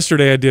 So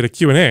yesterday I did a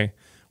Q&A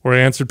where I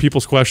answered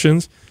people's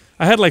questions.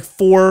 I had like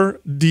 4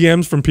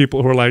 DMs from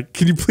people who were like,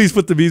 "Can you please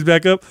put the memes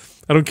back up?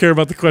 I don't care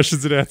about the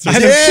questions and answers."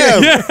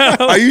 Damn. Yeah.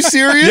 Are you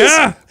serious?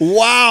 Yeah.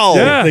 Wow.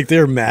 Yeah. Like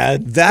they're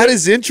mad. That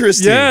is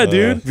interesting. Yeah,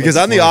 dude. Because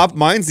I'm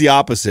mine's the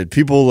opposite.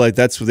 People like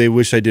that's what they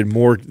wish I did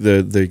more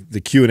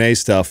the Q&A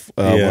stuff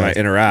when I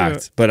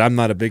interact. But I'm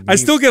not a big I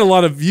still get a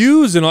lot of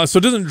views and all, so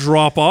it doesn't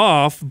drop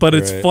off. But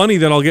it's funny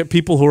that I'll get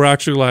people who are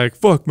actually like,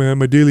 "Fuck, man,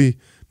 my daily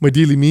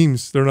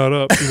memes, they're not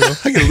up." You know?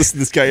 I gotta listen to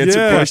this guy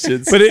answer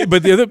questions. But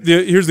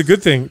here's the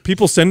good thing: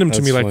 people send them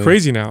to me like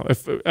crazy now.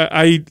 If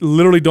I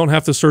literally don't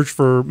have to search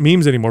for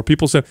memes anymore,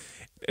 people send.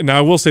 Now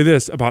I will say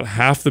this: about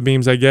half the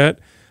memes I get,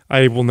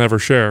 I will never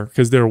share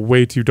because they're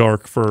way too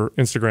dark for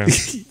Instagram.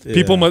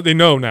 People, they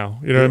know now.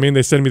 You know what I mean?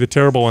 They send me the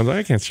terrible ones.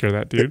 I can't share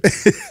that, dude.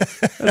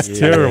 That's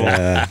terrible.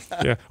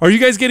 Yeah. Are you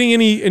guys getting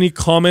any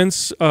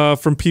comments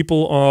from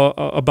people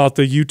about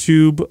the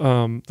YouTube,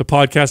 the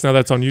podcast now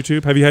that's on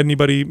YouTube? Have you had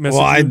anybody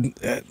message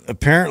you?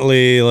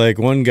 Apparently, like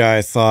one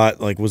guy thought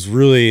was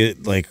really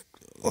like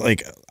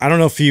I don't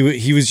know if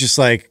he was just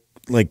like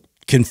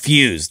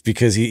confused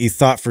because he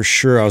thought for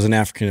sure I was an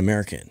African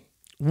American.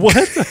 What?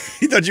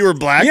 He thought you were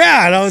black?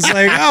 Yeah, and I was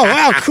like, oh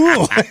wow,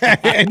 cool.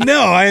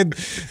 No, I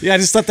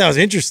just thought that was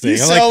interesting. You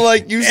sound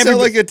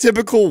like a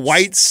typical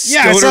white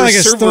stoner. Yeah, I sound like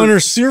a surfer. stoner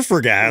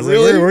surfer guy. I was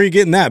Really? like, where are you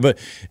getting that? But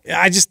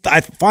I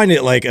find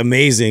it like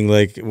amazing,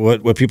 like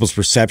what people's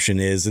perception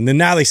is, and then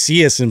now they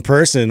see us in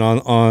person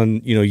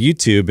on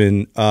YouTube,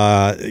 and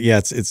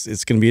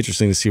it's going to be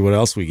interesting to see what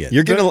else we get.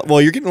 You're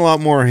getting a lot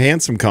more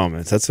handsome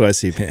comments. That's what I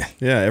see.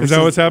 Yeah, Is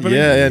that what's happening?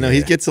 Yeah. No,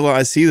 he gets a lot.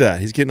 I see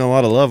that. He's getting a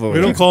lot of love over We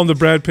there. don't call him the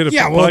Brad Pitt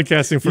of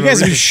podcasting for you no guys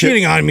have been reason.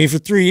 shitting on me for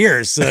 3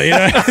 years, so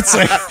it's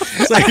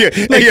like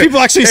people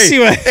actually see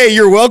what. Hey,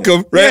 you're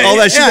welcome, right? Yeah, all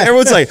that shit. yeah.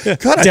 Everyone's like, God, I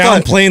thought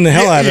downplaying the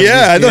hell out of him. Yeah, I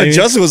You know what thought I mean?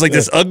 Justin was like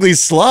this ugly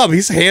slob.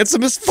 He's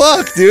handsome as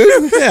fuck,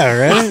 dude.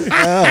 Yeah,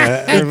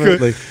 right.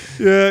 Everybody,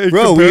 Yeah,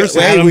 Bro,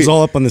 Adam's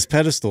all up on this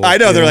pedestal. I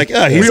know. They're like,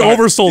 oh, he's we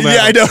oversold that.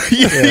 Yeah, I know.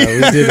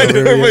 we did.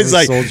 Everybody's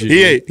like, oversold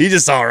you. he's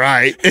just all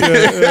right.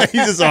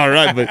 He's just all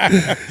right. But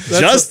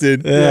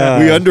Justin, Yeah.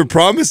 we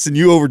underpromised and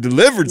you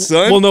over-delivered,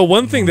 son. Well, no.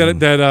 One thing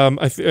that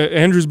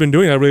Andrew's been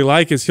doing that I really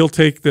like is he'll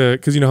take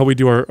because you know how we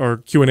do our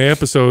Q&A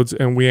episodes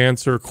and we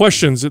answer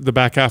questions at the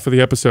back half of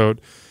the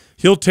episode.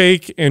 He'll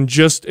take and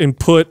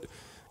put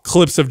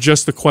clips of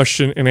just the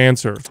question and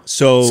answer.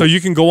 So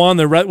you can go on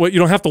there. You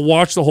don't have to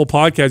watch the whole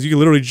podcast. You can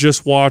literally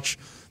just watch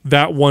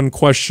that one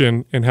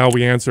question and how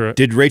we answer it.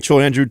 Did Rachel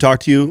and Andrew talk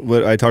to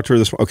you? I talked to her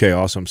this. Okay,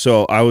 awesome.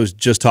 So I was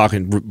just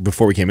talking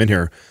before we came in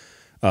here.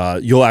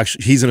 He's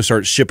going to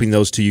start shipping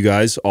those to you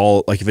guys.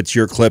 All like if it's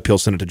your clip, he'll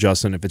send it to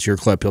Justin. If it's your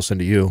clip, he'll send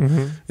it to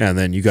you, and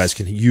then you guys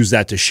can use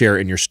that to share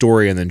it in your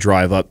story, and then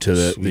drive up to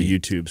the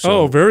YouTube.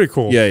 So, very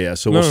cool. Yeah.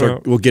 So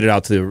we'll get it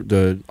out to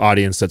the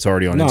audience that's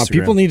already on Instagram.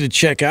 People need to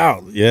check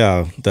out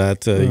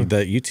that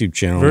YouTube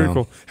channel. Very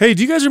cool. Hey,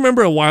 do you guys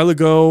remember a while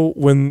ago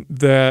when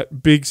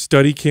that big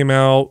study came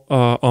out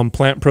on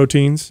plant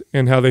proteins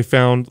and how they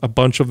found a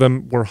bunch of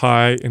them were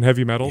high in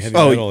heavy metals?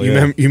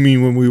 You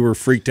mean when we were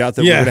freaked out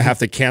that we're going to have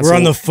to cancel? We're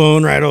on the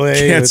phone right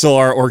away. Cancel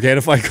our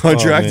Organifi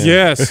contract.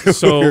 Yes.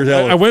 So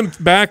I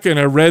went back and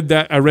I read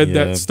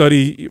that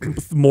study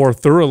more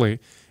thoroughly.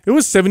 It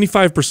was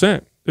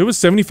 75%. It was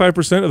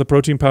 75% of the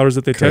protein powders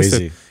that they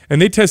tested,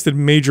 and they tested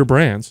major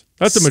brands.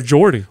 That's a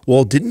majority.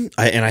 Well, didn't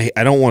I? And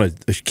I don't want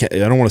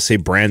to say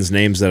brands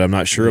names that I'm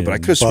not sure of, but I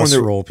could have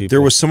sworn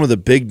there was some of the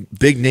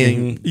big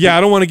name. Yeah,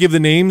 I don't want to give the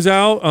names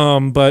out,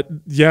 but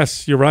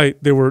yes, you're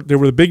right. They were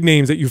the big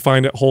names that you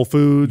find at Whole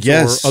Foods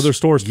or other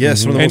stores.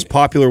 Yes, some of the most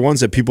popular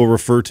ones that people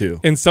refer to.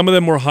 And some of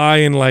them were high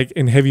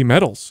in heavy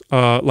metals,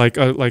 like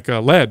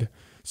lead.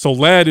 So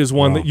lead is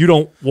one that you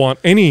don't want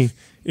any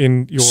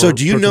in your. So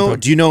do you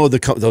know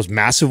those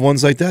massive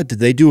ones like that? Did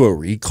they do a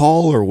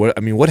recall or what?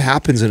 I mean, what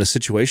happens in a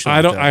situation?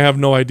 I have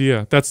no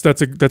idea. That's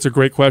a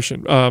great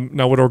question.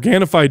 Now, what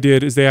Organifi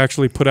did is they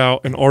actually put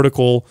out an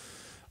article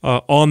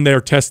on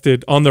their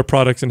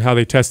products and how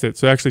they test it.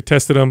 So they actually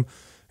tested them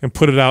and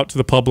put it out to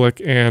the public.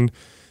 And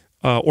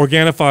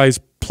Organifi's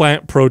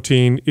plant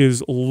protein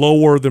is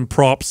lower than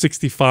Prop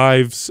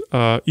 65's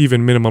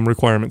even minimum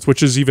requirements,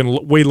 which is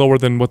even way lower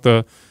than what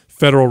the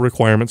federal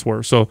requirements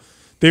were. So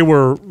they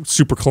were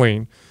super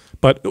clean.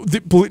 But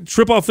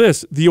trip off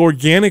this, the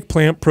organic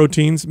plant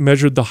proteins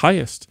measured the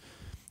highest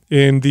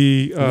in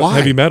the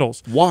heavy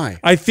metals. Why?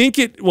 I think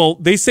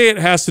they say it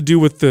has to do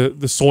with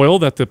the soil,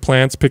 that the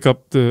plants pick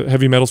up the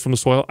heavy metals from the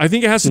soil. I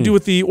think it has to do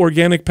with the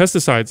organic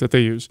pesticides that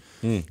they use.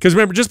 Because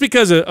remember, just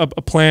because a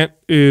plant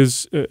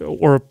is,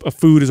 or a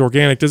food is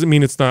organic doesn't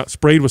mean it's not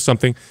sprayed with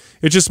something.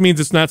 It just means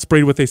it's not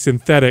sprayed with a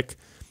synthetic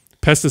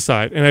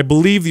pesticide. And I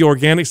believe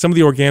some of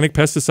the organic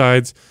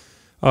pesticides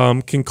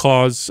can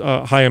cause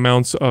high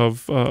amounts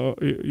of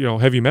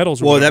heavy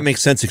metals. Or Well, whatever. that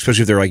makes sense,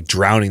 especially if they're like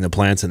drowning the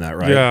plants in that,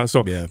 right? Yeah.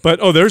 So, Yeah. but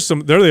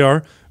there they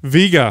are.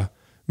 Vega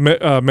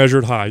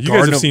measured high. You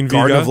guys have seen Vega.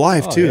 Garden of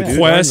Life too, yeah. dude.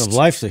 Quest, Garden of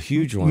Life's a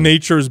huge one.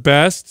 Nature's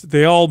Best.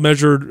 They all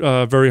measured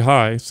very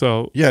high.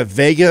 So Yeah,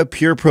 Vega,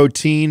 Pure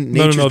Protein,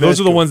 no, Nature's those Best.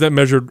 are the ones that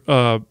measured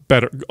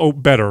better. Oh,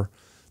 better.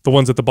 The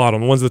ones at the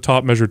bottom. The ones at the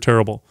top measured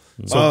terrible.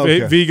 So Oh,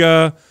 okay.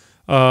 Vega,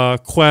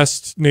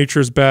 Quest,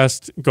 Nature's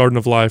Best, Garden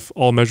of Life,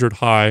 all measured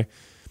high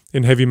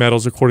in heavy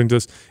metals according to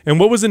this. And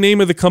what was the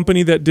name of the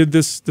company that did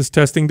this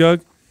testing,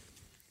 Doug?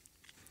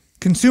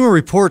 Consumer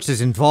Reports is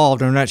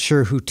involved. I'm not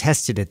sure who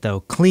tested it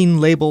though.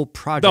 Clean Label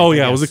Project. Oh I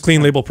yeah, it was a guess.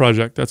 Clean Label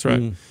project. That's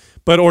right.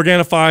 But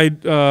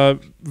Organified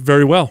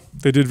very well.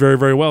 They did very,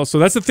 very well. So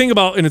that's the thing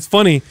about, and it's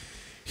funny.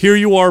 Here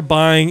you are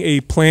buying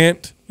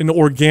an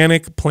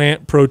organic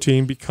plant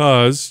protein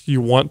because you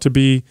want to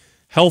be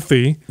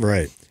healthy,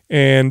 Right.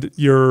 and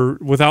you're,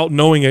 without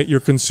knowing it, you're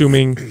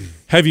consuming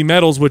heavy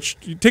metals, which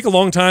take a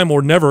long time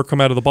or never come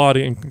out of the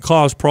body and can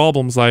cause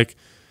problems like,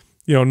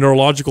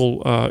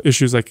 neurological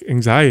issues like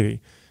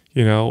anxiety,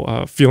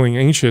 feeling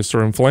anxious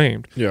or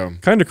inflamed. Yeah.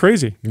 Kind of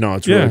crazy. No,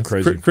 it's really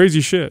crazy.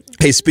 Crazy shit.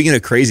 Hey, speaking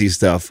of crazy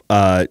stuff,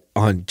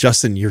 on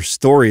Justin, your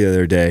story the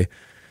other day,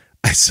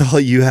 I saw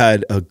you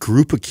had a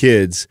group of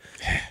kids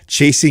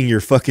chasing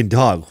your fucking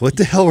dog. What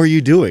the hell were you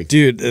doing?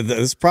 Dude,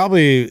 this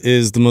probably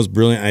is the most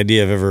brilliant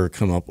idea I've ever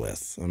come up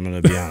with. I'm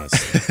going to be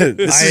honest.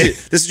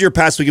 This is your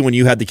past weekend when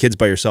you had the kids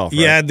by yourself,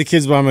 right? Yeah, I had the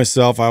kids by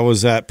myself. I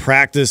was at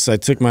practice. I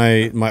took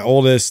my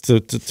oldest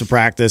to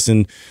practice,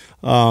 and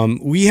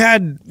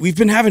we've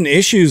been having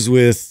issues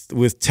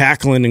with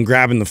tackling and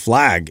grabbing the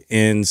flag,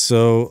 and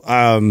so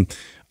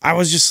I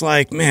was just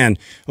like, man,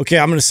 okay,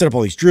 I'm going to set up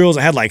all these drills.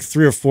 I had like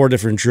 3 or 4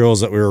 different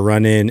drills that we were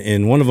running,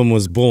 and one of them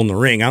was bull in the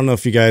ring. I don't know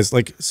if you guys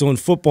so in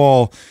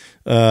football,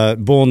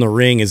 bull in the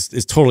ring is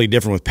totally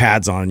different with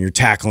pads on. You're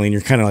tackling,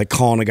 you're kind of like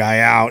calling a guy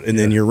out, and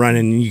then you're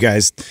running, and you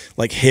guys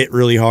like hit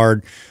really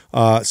hard.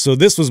 So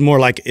this was more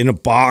like in a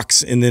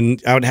box, and then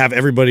I would have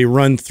everybody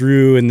run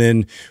through, and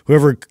then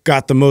whoever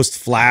got the most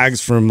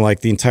flags from like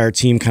the entire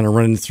team kind of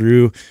running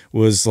through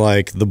was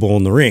like the bull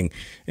in the ring.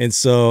 And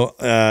so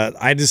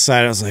I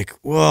decided, I was like,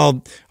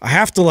 well, I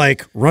have to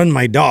like run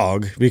my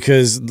dog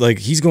because like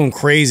he's going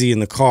crazy in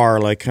the car,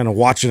 like kind of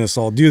watching us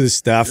all do this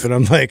stuff. And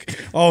I'm like,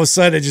 all of a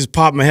sudden it just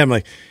popped in my head. I'm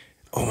like,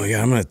 oh my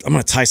God, I'm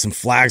gonna tie some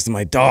flags to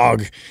my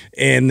dog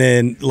and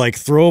then like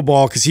throw a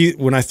ball, because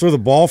when I throw the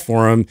ball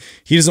for him,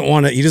 he doesn't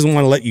want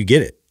to let you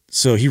get it.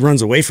 So he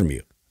runs away from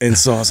you. And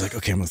so I was like,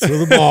 okay, I'm gonna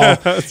throw the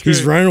ball.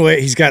 He's running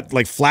away. He's got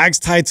like flags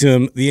tied to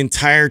him. The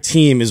entire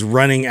team is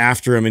running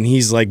after him, and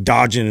he's like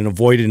dodging and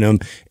avoiding them.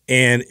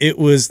 And it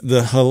was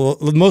the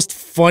most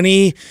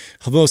funny,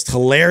 most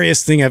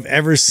hilarious thing I've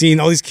ever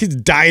seen. All these kids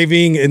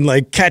diving and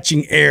like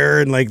catching air,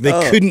 and like they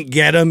couldn't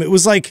get him. It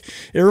was like,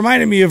 it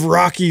reminded me of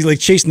Rocky like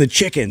chasing the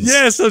chickens.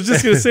 Yes, I was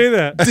just gonna say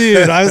that.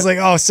 Dude, I was like,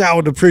 oh, Sal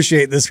would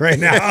appreciate this right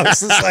now. I was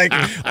just like,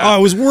 oh,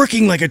 it was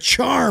working like a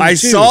charm. I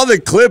too. saw the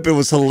clip. It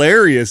was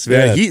hilarious,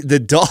 man. Yeah. The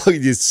dog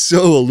is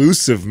so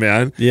elusive,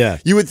 man. Yeah.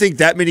 You would think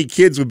that many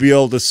kids would be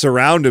able to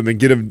surround him and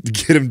get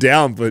him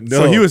down, but no.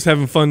 So he was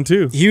having fun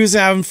too. He was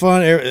having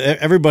fun.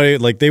 Everybody,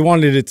 like, they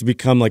wanted it to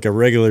become like a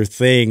regular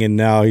thing, and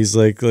now he's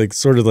like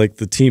sort of like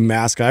the team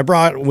mascot. I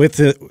brought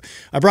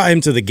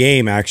him to the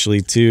game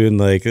actually too, and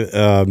like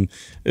it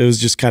was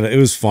just it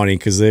was funny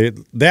because they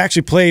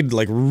actually played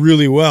like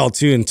really well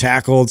too and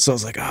tackled. So I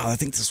was like, oh, I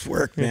think this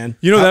worked, man.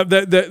 You know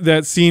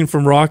that scene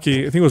from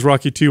Rocky, I think it was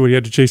Rocky 2 when he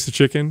had to chase the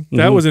chicken?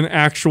 That was an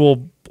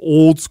actual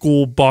old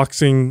school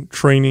boxing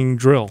training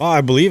drill. Oh,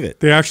 I believe it.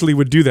 They actually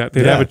would do that.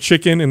 They'd have a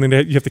chicken, and then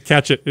you have to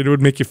catch it. It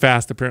would make you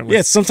fast, apparently.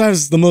 Yeah,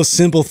 sometimes the most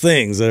simple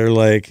things that are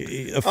like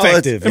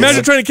effective.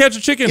 Imagine trying to catch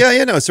a chicken.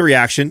 Yeah, no, it's a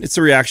reaction. It's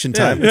a reaction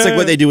time. It's like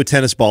what they do with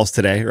tennis balls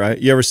today, right?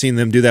 You ever seen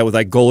them do that with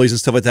like goalies and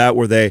stuff like that,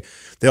 where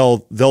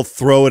they'll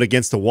throw it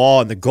against the wall,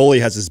 and the goalie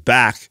has his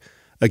back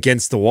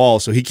against the wall,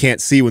 so he can't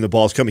see when the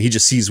ball's coming. He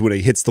just sees when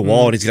it hits the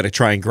wall, and he's got to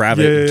try and grab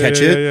it and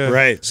catch it.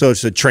 Right. So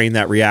it's to train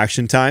that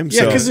reaction time.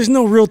 Yeah, because there's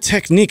no real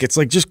technique. It's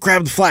like just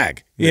grab the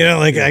flag. You know,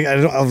 like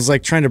I was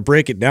like trying to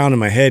break it down in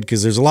my head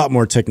because there's a lot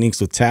more techniques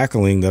with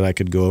tackling that I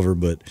could go over,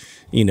 but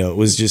it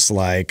was just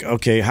like,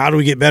 okay, how do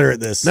we get better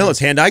at this? No, it's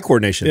hand-eye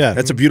coordination. Yeah.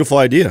 That's a beautiful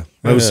idea.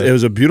 It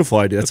was a beautiful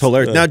idea. That's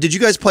hilarious. Now, did you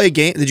guys play a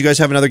game? Did you guys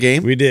have another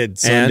game? We did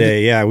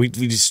Sunday. Yeah, we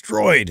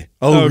destroyed.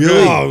 Oh,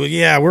 really? Oh,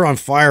 yeah, we're on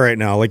fire right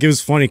now. Like, it was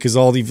funny because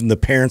even the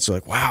parents are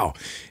like, wow,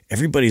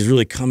 everybody's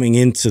really coming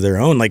into their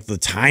own. Like, the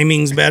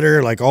timing's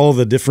better. Like, all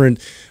the different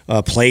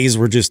plays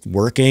were just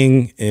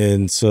working.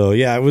 And so,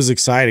 yeah, it was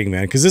exciting,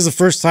 man. Because this is the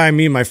first time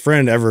me and my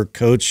friend ever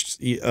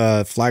coached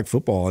flag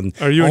football. And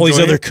Are you all these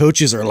enjoying other it?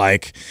 coaches are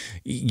like,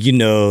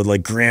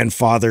 like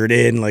grandfathered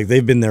in. Like,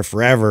 they've been there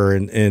forever.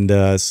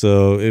 And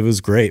so it was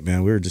great,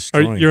 man. We were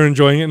destroying. You're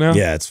enjoying it now?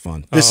 Yeah, it's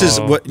fun. This is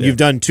what you've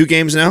done 2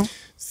 games now?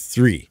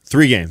 3.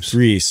 3 games.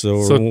 3.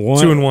 So, So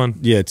 1, 2-1.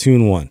 Yeah,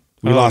 2-1.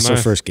 We lost our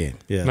nice. first game.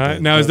 Yeah.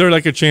 Now, is there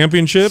like a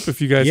championship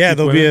if you guys? Yeah, keep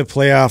there'll be winning? a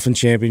playoff and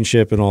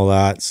championship and all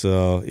that.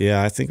 So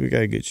yeah, I think we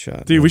got a good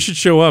shot. Dude, we should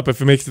show up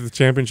if it makes it to the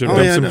championship. Oh,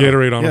 Dump yeah, some no.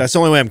 Gatorade on Yeah, it. that's the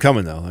only way I'm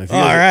coming though. If you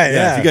All guys, right,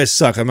 yeah. If you guys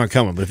suck, I'm not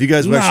coming. But if you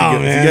guys No,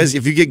 actually, man.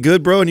 if you get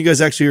good, bro, and you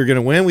guys actually are going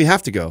to win, we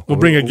have to go. We'll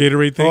bring a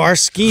Gatorade thing. Oh, our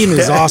scheme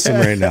is awesome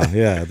right now.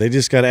 Yeah, they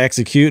just got to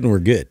execute and we're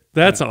good.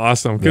 That's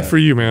awesome. Good for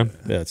you, man.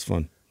 Yeah, it's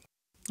fun.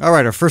 All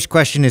right, our first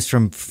question is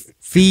from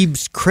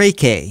Phoebes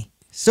Krake.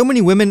 So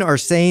many women are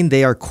saying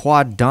they are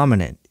quad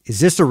dominant. Is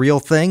this a real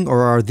thing,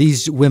 or are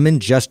these women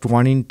just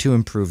wanting to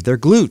improve their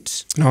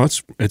glutes? No,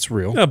 it's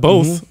real. Yeah,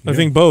 both. I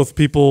think both.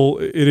 People,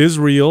 it is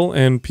real,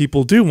 and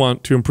people do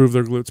want to improve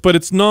their glutes. But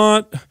it's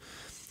not,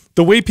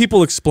 the way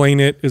people explain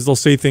it is they'll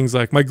say things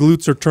like, my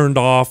glutes are turned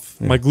off,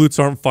 my glutes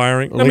aren't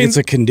firing. Like it's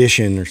a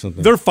condition or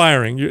something. They're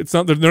firing. It's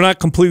not. They're not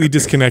completely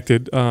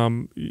disconnected.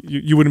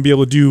 You wouldn't be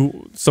able to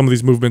do some of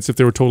these movements if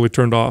they were totally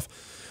turned off.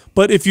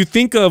 But if you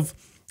think of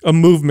a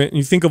movement and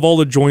you think of all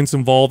the joints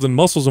involved and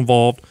muscles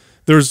involved,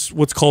 there's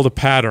what's called a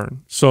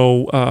pattern.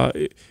 So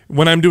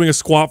when I'm doing a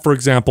squat, for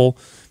example,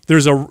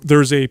 there's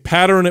a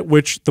pattern at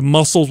which the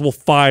muscles will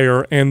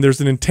fire, and there's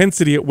an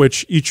intensity at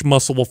which each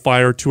muscle will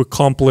fire to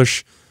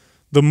accomplish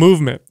the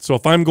movement. So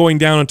if I'm going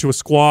down into a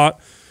squat,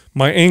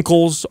 my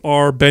ankles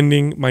are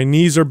bending, my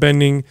knees are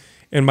bending,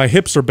 and my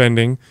hips are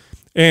bending,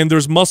 and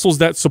there's muscles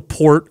that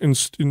support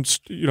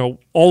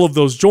all of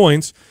those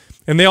joints,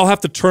 and they all have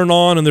to turn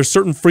on, and there's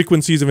certain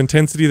frequencies of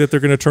intensity that they're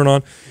going to turn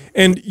on,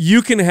 and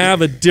you can have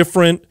a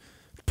different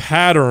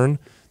pattern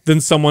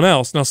than someone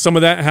else. Now, some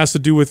of that has to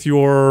do with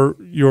your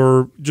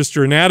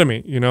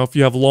anatomy. You know, if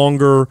you have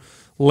longer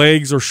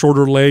legs or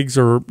shorter legs,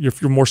 or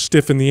if you're more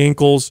stiff in the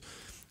ankles,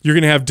 you're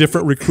going to have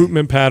different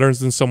recruitment patterns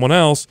than someone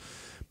else.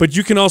 But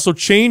you can also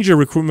change your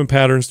recruitment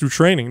patterns through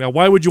training. Now,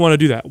 why would you want to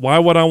do that? Why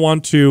would I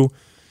want to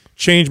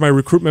change my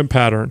recruitment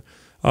pattern?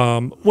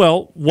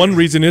 Well, one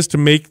reason is to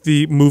make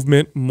the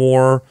movement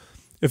more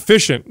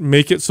efficient,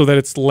 make it so that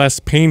it's less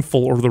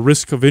painful or the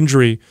risk of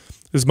injury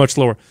is much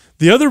lower.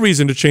 The other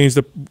reason to change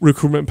the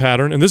recruitment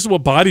pattern, and this is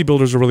what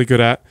bodybuilders are really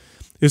good at,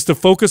 is to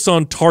focus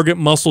on target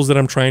muscles that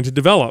I'm trying to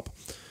develop.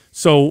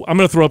 So I'm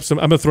going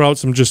to throw out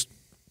some just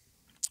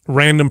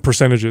random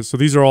percentages. So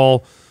these are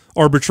all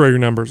arbitrary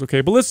numbers,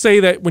 okay? But let's say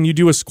that when you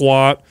do a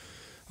squat,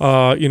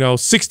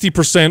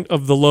 60%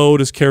 of the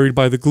load is carried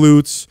by the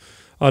glutes,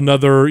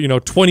 another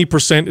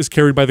 20% is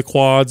carried by the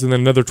quads, and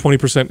then another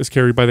 20% is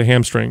carried by the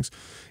hamstrings.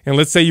 And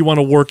let's say you want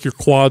to work your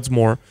quads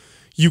more.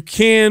 You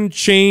can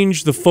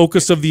change the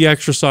focus of the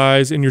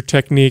exercise and your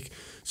technique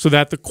so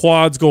that the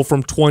quads go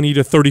from 20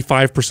 to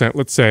 35%,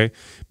 let's say,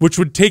 which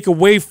would take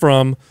away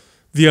from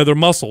the other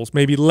muscles.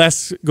 Maybe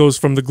less goes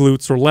from the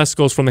glutes or less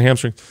goes from the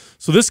hamstrings.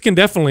 So this can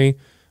definitely,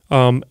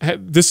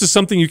 this is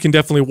something you can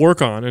definitely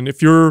work on. And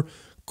if you're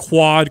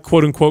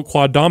quote unquote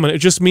quad dominant, it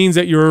just means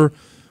that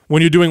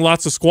when you're doing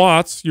lots of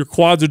squats, your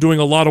quads are doing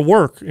a lot of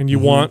work, and you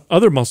want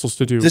other muscles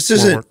to do. This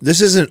more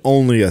isn't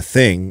only a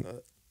thing.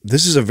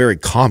 This is a very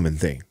common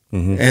thing.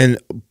 And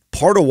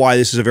part of why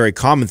this is a very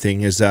common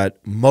thing is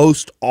that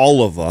most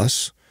all of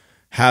us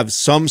have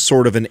some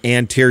sort of an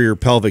anterior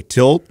pelvic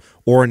tilt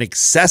or an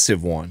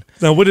excessive one.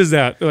 Now, what is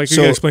that? Like, you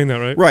gotta explain that,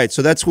 right? Right.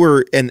 So that's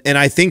where, and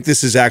I think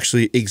this is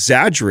actually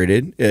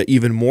exaggerated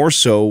even more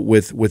so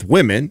with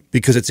women,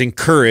 because it's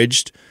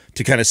encouraged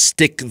to kind of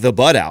stick the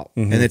butt out,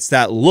 and it's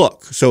that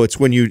look. So it's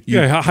when you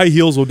high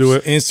heels will do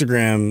it.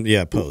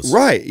 Instagram, posts.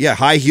 Right. Yeah.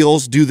 High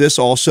heels do this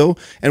also.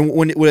 And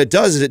what it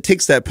does is it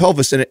takes that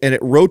pelvis and it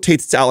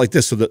rotates it out like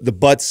this. So the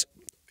butt's,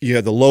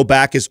 the low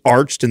back is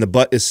arched and the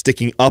butt is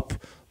sticking up,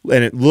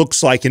 and it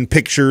looks like in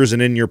pictures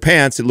and in your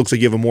pants, it looks like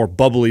you have a more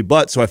bubbly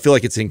butt. So I feel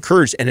like it's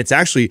encouraged, and it's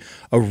actually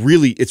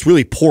it's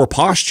really poor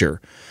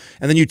posture.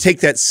 And then you take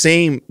that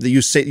same,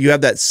 you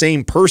have that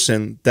same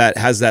person that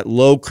has that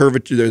low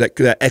curvature,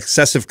 that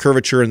excessive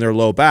curvature in their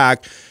low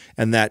back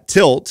and that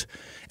tilt,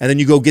 and then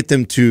you go get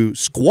them to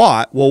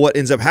squat. Well, what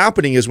ends up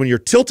happening is when you're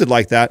tilted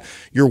like that,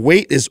 your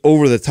weight is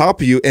over the top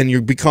of you, and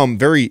you become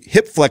very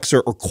hip flexor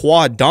or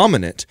quad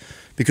dominant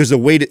because the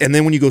weight. And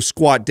then when you go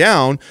squat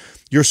down,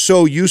 you're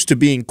so used to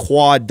being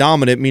quad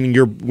dominant, meaning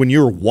when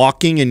you're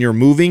walking and you're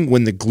moving,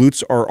 when the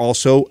glutes are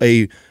also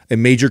a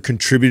major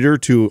contributor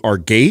to our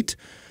gait.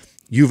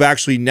 You've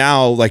actually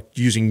now, like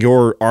using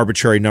your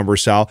arbitrary number,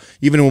 Sal,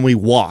 even when we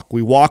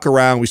walk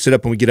around, we sit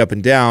up and we get up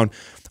and down,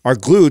 our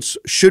glutes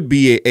should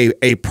be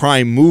a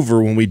prime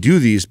mover when we do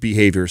these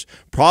behaviors.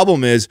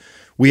 Problem is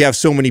we have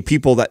so many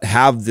people that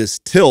have this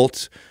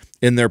tilt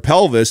in their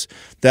pelvis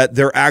that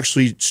they're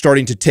actually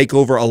starting to take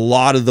over a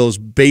lot of those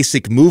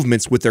basic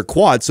movements with their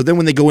quads. So then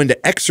when they go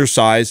into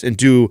exercise and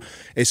do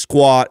a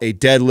squat, a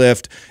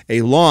deadlift,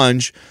 a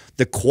lunge,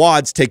 the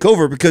quads take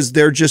over because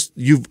they're just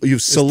you've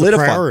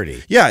solidified. The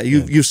priority. Yeah,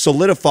 you've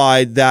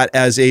solidified that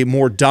as a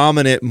more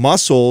dominant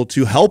muscle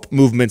to help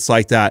movements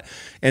like that.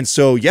 And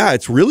so yeah,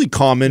 it's really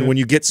common when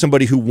you get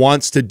somebody who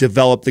wants to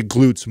develop the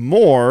glutes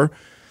more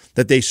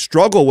that they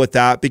struggle with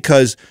that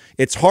because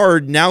it's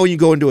hard. Now when you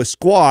go into a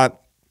squat,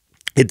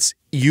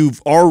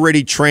 you've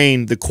already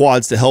trained the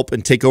quads to help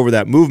and take over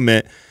that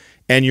movement.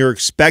 and you're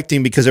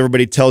expecting, because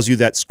everybody tells you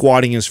that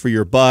squatting is for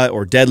your butt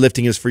or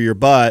deadlifting is for your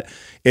butt,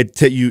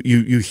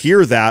 you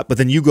hear that, but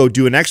then you go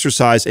do an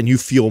exercise and you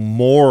feel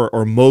more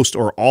or most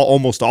or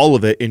almost all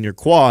of it in your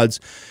quads,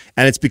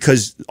 and it's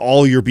because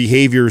all your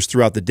behaviors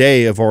throughout the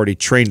day have already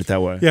trained it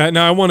that way. Yeah.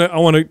 Now I want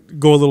to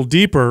go a little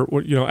deeper.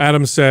 You know,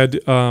 Adam said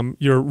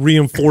you're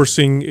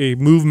reinforcing a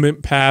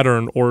movement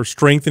pattern or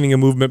strengthening a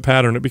movement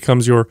pattern. It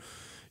becomes your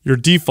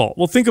default.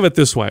 Well, think of it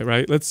this way,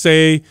 right? Let's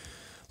say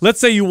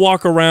you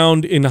walk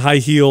around in high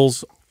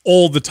heels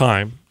all the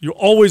time. You're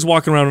always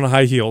walking around in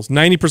high heels.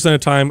 90% of the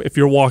time, if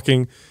you're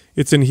walking,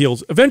 it's in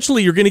heels.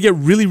 Eventually, you're going to get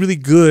really, really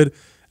good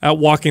at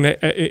walking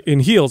in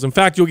heels. In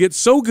fact, you'll get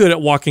so good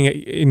at walking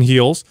in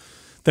heels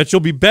that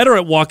you'll be better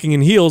at walking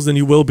in heels than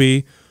you will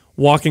be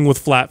walking with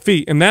flat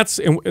feet. And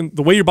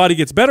the way your body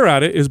gets better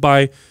at it is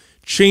by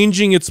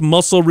changing its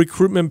muscle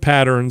recruitment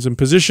patterns and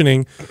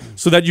positioning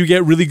so that you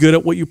get really good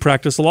at what you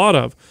practice a lot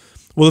of.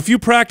 Well, if you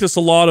practice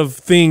a lot of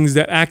things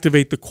that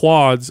activate the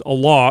quads a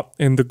lot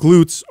and the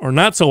glutes are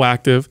not so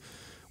active,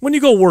 when you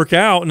go work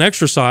out and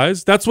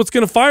exercise, that's what's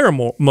going to fire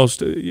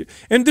most.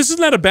 And this is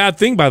not a bad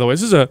thing, by the way.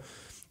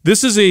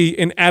 This is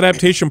an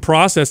adaptation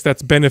process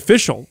that's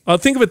beneficial.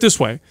 Think of it this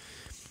way.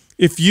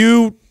 If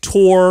you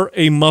tore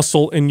a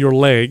muscle in your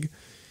leg,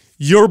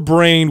 your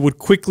brain would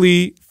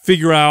quickly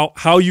figure out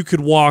how you could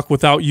walk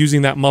without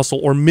using that muscle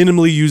or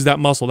minimally use that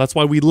muscle. That's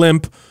why we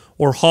limp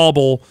or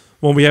hobble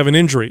when we have an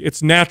injury.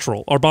 It's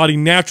natural. Our body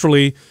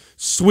naturally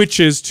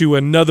switches to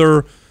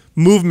another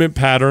movement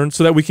pattern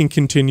so that we can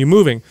continue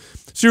moving.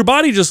 So your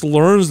body just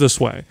learns this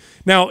way.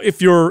 Now,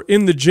 if you're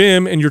in the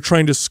gym and you're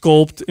trying to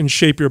sculpt and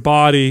shape your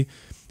body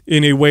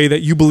in a way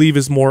that you believe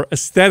is more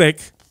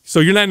aesthetic, so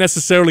you're not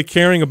necessarily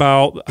caring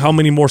about how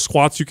many more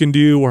squats you can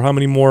do or how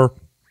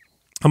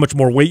much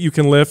more weight you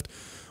can lift,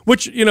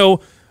 which, you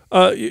know,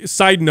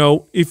 side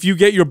note, if you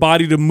get your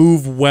body to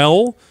move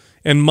well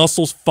and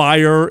muscles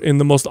fire in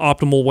the most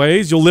optimal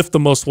ways, you'll lift the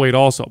most weight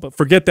also. But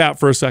forget that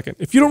for a second.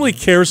 If you don't really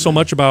care so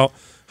much about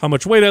how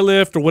much weight I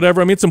lift or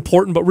whatever, I mean, it's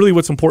important, but really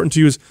what's important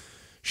to you is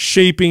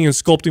shaping and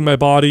sculpting my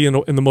body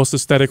in the most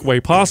aesthetic way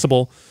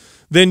possible,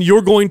 then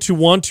you're going to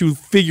want to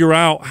figure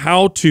out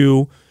how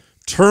to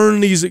turn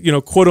these, you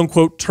know, quote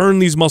unquote, turn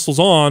these muscles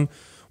on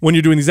when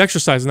you're doing these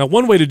exercises. Now,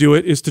 one way to do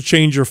it is to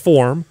change your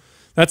form.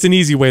 That's an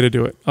easy way to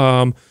do it.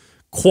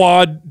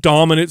 Quad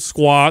dominant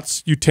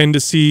squats, you tend to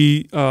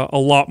see a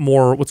lot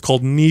more what's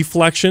called knee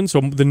flexion. So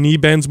the knee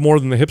bends more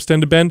than the hips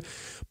tend to bend.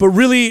 But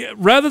really,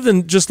 rather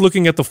than just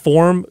looking at the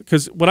form,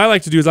 because what I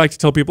like to do is I like to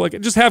tell people, like,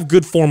 just have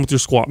good form with your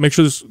squat. Make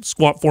sure this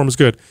squat form is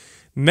good.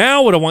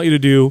 Now what I want you to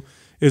do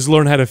is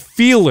learn how to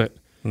feel it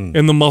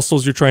in the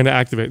muscles you're trying to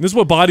activate. And this is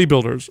what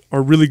bodybuilders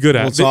are really good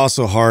at. Well, it's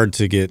also hard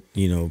to get,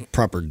 you know,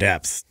 proper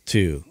depth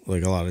too.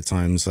 Like a lot of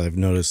times I've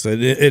noticed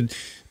that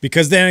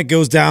because then it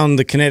goes down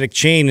the kinetic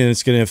chain and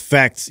it's going to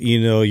affect,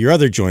 you know, your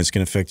other joints,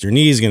 going to affect your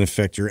knees, going to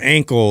affect your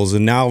ankles.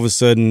 And now all of a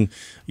sudden,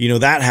 you know,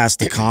 that has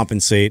to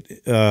compensate,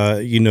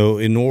 you know,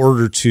 in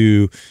order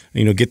to,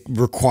 you know,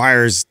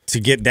 requires to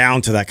get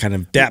down to that kind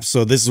of depth.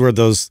 So this is where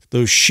those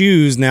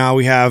shoes, now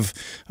we have,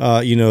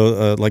 you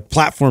know, like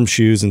platform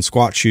shoes and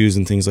squat shoes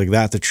and things like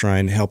that to try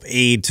and help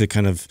aid to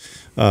kind of,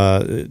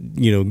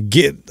 you know,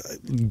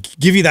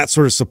 give you that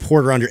sort of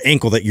support around your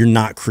ankle that you're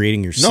not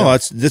creating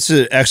yourself. No, this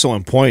is an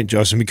excellent point,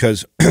 Justin,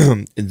 because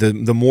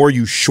the more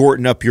you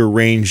shorten up your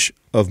range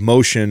of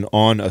motion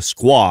on a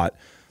squat,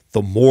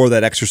 the more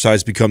that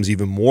exercise becomes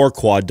even more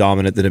quad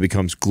dominant than it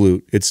becomes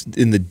glute. It's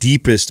in the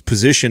deepest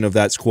position of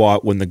that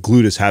squat when the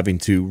glute is having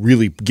to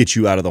really get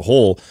you out of the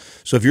hole.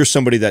 So if you're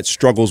somebody that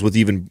struggles with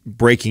even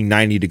breaking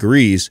 90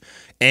 degrees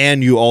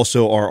and you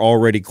also are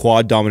already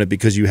quad dominant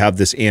because you have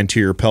this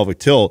anterior pelvic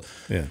tilt,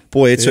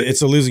 boy,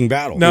 it's a losing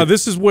battle. Now,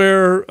 this is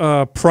where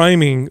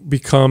priming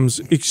becomes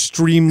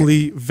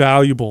extremely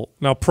valuable.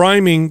 Now,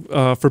 priming,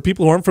 for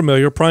people who aren't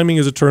familiar, priming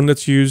is a term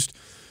that's used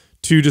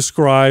to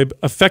describe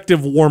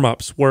effective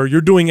warm-ups where you're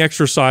doing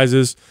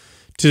exercises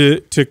to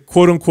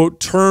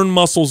quote-unquote turn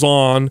muscles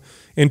on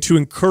and to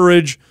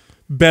encourage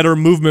better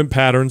movement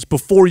patterns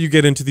before you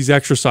get into these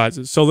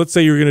exercises. So let's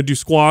say you're going to do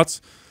squats.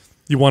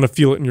 You want to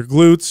feel it in your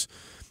glutes.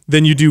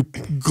 Then you do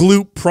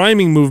glute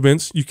priming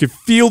movements. You could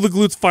feel the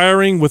glutes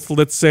firing with,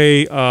 let's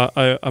say,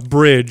 a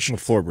bridge,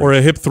 or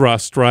a hip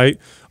thrust, right?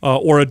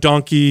 Or a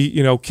donkey,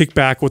 you know, kick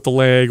back with the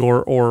leg,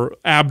 or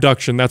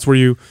abduction. That's where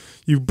you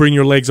bring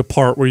your legs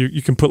apart, where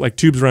you can put like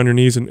tubes around your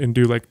knees and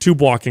do like tube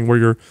walking where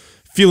you're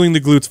feeling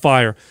the glutes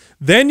fire.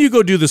 Then you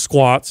go do the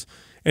squats,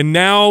 and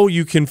now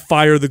you can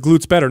fire the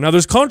glutes better. Now,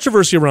 there's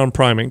controversy around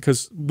priming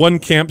because one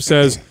camp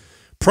says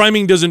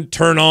priming doesn't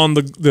turn on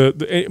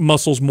the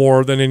muscles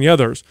more than any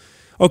others.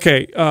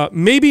 Okay,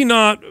 maybe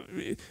not.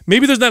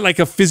 Maybe there's not like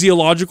a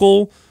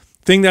physiological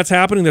thing that's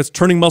happening that's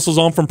turning muscles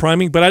on from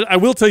priming, but I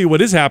will tell you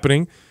what is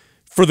happening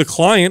for the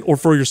client or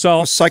for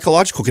yourself.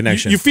 Psychological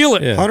connection. You feel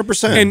it.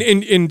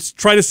 100%. And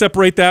try to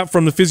separate that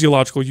from the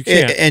physiological. You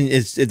can't. And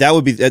that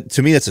would be,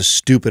 to me, that's a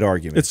stupid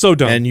argument. It's so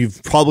dumb. And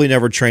you've probably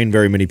never trained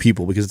very many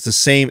people because it's the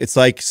same. It's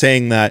like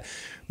saying that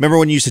Remember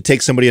when you used to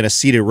take somebody in a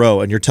seated row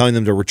and you're telling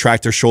them to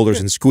retract their shoulders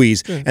and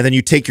squeeze, and then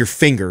you take your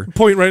finger,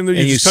 Point right in there,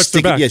 and you you just touch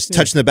their back. Yes,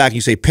 touch in the back, and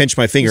you say, pinch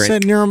my finger. It's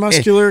that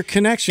neuromuscular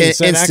connection. It's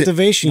that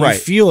activation. You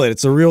feel it.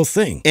 It's a real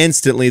thing.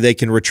 Instantly, they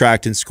can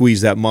retract and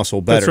squeeze that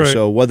muscle better. That's right.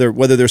 So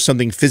whether there's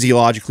something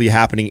physiologically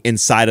happening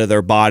inside of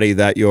their body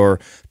that you're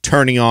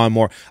turning on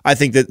more, I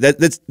think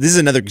this is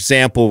another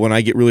example when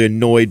I get really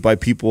annoyed by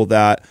people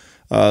that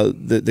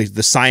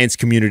the science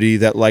community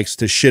that likes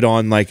to shit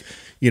on, like,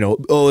 you know,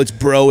 oh, it's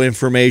bro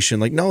information.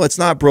 Like, no, it's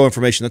not bro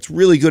information. That's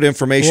really good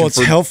information. Well,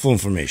 it's helpful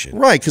information.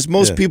 Right, because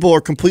most people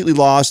are completely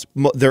lost.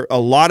 A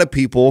lot of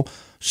people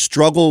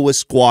struggle with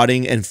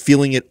squatting and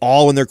feeling it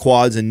all in their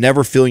quads and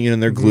never feeling it in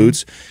their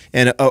glutes.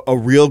 And a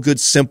real good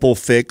simple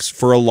fix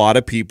for a lot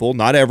of people,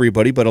 not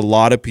everybody, but a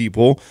lot of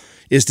people,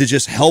 is to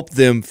just help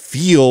them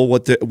feel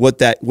what their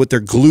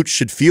glutes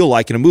should feel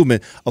like in a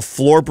movement. A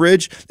floor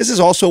bridge. This is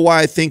also why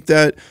I think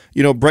that,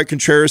 you know, Brett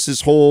Contreras'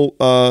 whole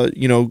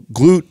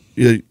glute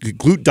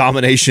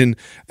domination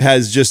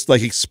has just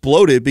like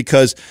exploded,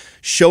 because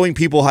showing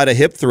people how to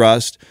hip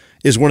thrust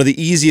is one of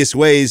the easiest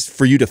ways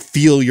for you to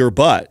feel your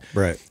butt.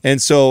 Right.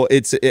 And so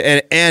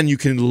and you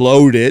can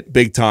load it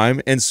big time.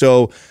 And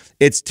so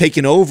it's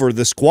taken over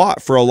the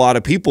squat for a lot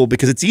of people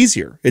because it's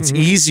easier. It's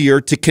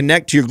easier to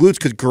connect to your glutes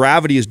because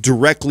gravity is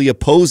directly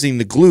opposing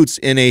the glutes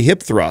in a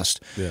hip thrust.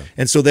 Yeah.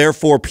 And so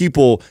therefore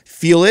people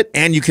feel it,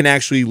 and you can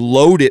actually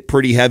load it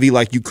pretty heavy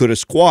like you could a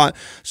squat.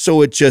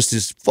 So it just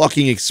is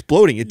fucking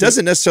exploding. It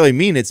doesn't necessarily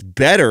mean it's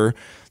better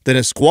than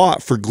a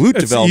squat for glute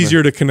development. It's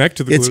easier to connect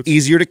to the glutes. It's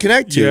easier to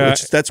connect to. Yeah.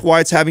 That's why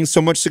it's having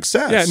so much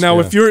success. Yeah. Now,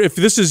 if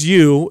this is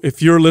you,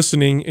 if you're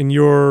listening and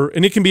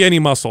it can be any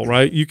muscle,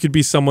 right? You could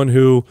be someone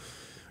who,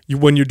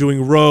 when you're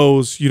doing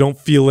rows, you don't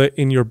feel it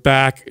in your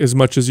back as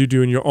much as you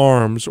do in your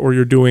arms, or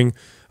you're doing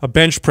a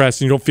bench press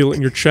and you don't feel it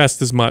in your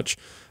chest as much,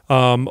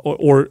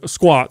 or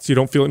squats, you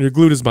don't feel it in your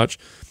glute as much.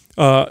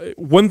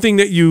 One thing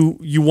that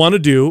you want to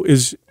do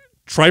is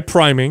try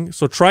priming.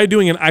 So try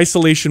doing an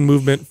isolation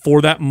movement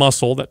for that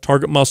muscle, that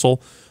target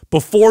muscle,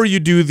 before you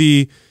do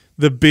the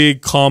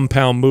big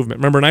compound movement.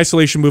 Remember, an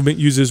isolation movement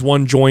uses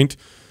one joint.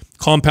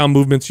 Compound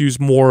movements use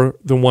more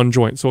than one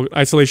joint. So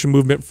isolation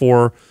movement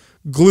for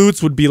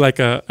glutes would be like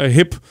a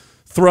hip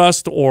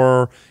thrust,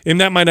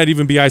 and that might not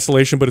even be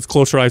isolation, but it's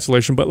closer to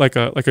isolation, but like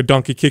a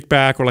donkey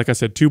kickback, or like I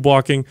said, tube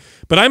walking.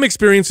 But I'm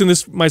experiencing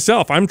this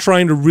myself. I'm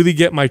trying to really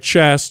get my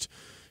chest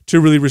to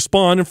really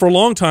respond. And for a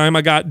long time,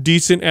 I got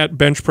decent at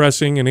bench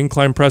pressing and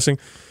incline pressing,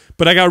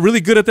 but I got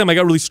really good at them. I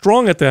got really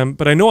strong at them,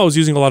 but I know I was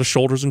using a lot of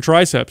shoulders and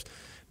triceps.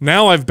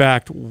 Now I've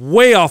backed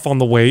way off on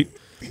the weight,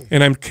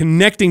 and I'm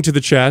connecting to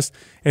the chest,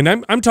 and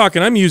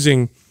I'm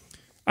using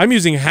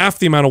half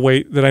the amount of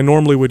weight that I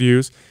normally would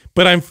use,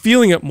 but I'm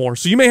feeling it more.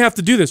 So you may have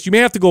to do this. You may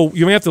have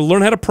to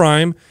learn how to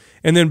prime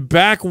and then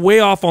back way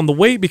off on the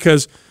weight,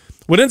 because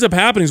what ends up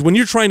happening is when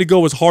you're trying to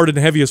go as hard and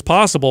heavy as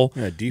possible,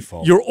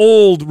 default, your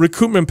old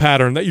recruitment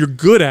pattern that you're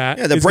good at,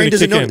 the brain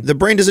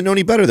doesn't know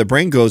any better. The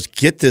brain goes,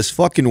 get this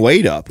fucking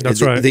weight up.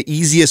 That's right. The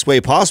easiest way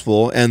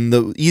possible, and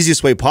the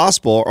easiest way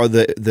possible are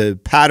the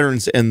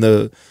patterns and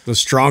the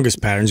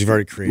strongest patterns you've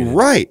already created.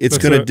 Right. It's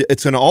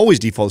gonna always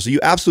default. So you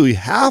absolutely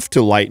have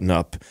to lighten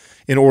up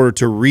in order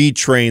to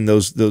retrain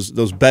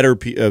those better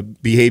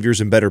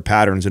behaviors and better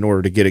patterns in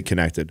order to get it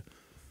connected.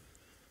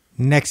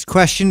 Next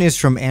question is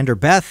from Ander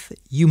Beth.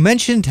 You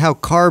mentioned how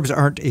carbs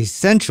aren't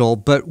essential,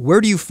 but where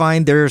do you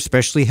find they're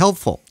especially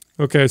helpful?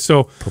 Okay,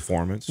 so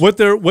performance. What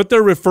they're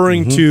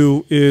referring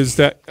to is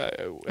that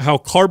how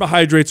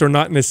carbohydrates are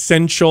not an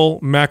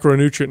essential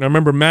macronutrient. Now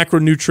remember,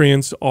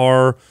 macronutrients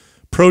are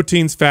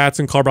proteins, fats,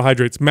 and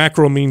carbohydrates.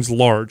 Macro means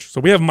large.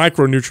 So we have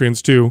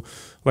micronutrients too,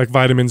 like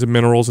vitamins and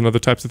minerals and other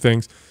types of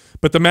things.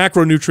 But the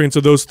macronutrients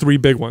are those three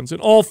big ones.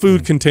 And all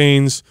food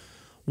contains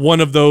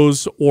one of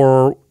those,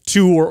 or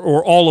two,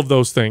 or all of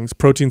those things: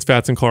 proteins,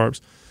 fats, and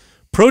carbs.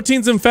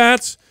 Proteins and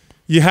fats,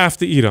 you have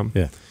to eat them.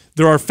 Yeah.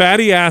 There are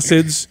fatty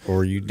acids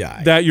or you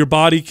die, that your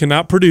body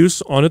cannot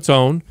produce on its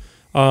own.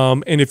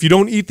 And if you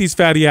don't eat these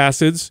fatty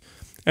acids,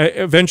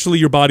 eventually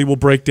your body will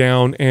break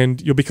down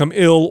and you'll become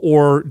ill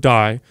or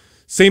die.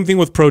 Same thing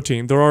with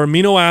protein. There are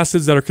amino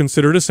acids that are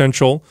considered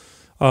essential.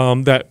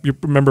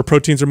 Remember,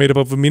 proteins are made up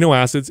of amino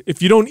acids.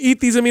 If you don't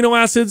eat these amino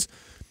acids,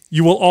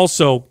 you will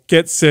also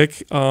get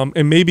sick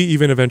and maybe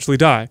even eventually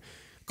die.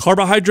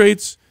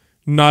 Carbohydrates,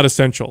 not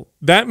essential.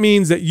 That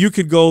means that you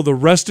could go the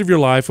rest of your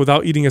life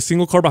without eating a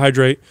single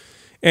carbohydrate,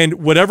 and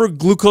whatever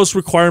glucose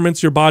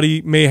requirements your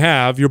body may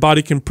have, your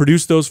body can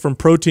produce those from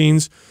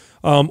proteins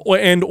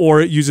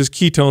or it uses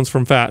ketones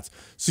from fats.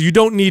 So you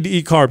don't need to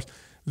eat carbs.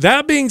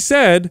 That being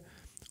said,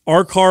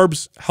 are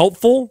carbs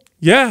helpful?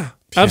 Yeah,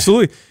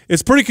 absolutely.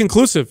 It's pretty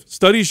conclusive.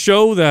 Studies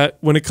show that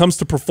when it comes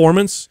to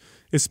performance,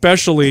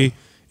 especially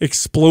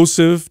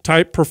explosive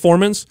type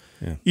performance,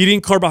 eating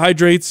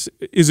carbohydrates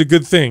is a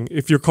good thing.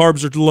 If your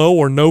carbs are low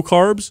or no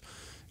carbs,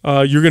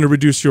 you're going to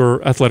reduce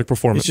your athletic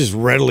performance. It's just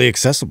readily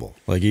accessible.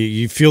 Like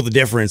you feel the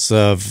difference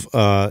of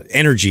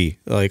energy,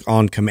 like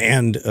on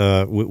command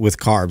with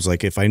carbs.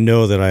 Like if I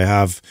know that I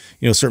have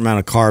a certain amount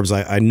of carbs,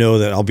 I know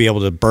that I'll be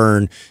able to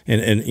burn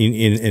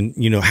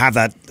and have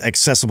that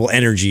accessible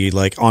energy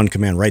like on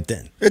command right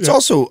then. It's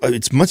also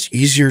it's much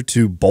easier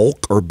to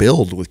bulk or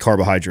build with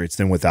carbohydrates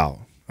than without.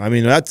 I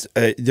mean, that's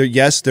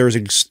yes, there's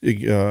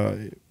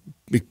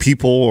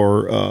people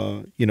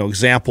or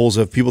examples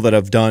of people that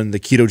have done the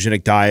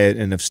ketogenic diet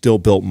and have still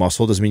built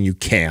muscle. Doesn't mean you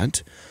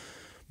can't,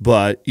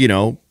 but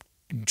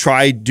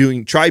try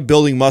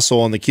building muscle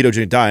on the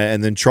ketogenic diet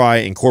and then try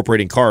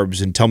incorporating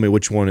carbs and tell me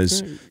which one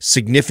is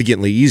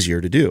significantly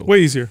easier to do. Way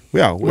easier.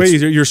 Yeah, way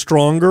easier. You're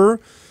stronger.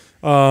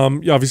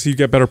 Obviously, you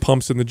get better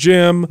pumps in the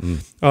gym.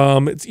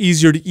 It's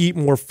easier to eat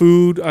more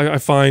food. I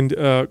find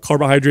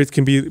carbohydrates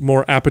can be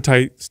more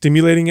appetite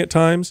stimulating at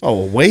times.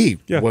 Oh, way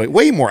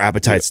more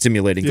appetite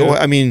stimulating. Yeah.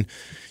 I mean,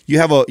 you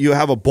have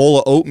a bowl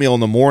of oatmeal in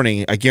the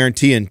morning. I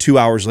guarantee, in 2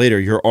 hours later,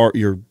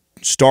 you're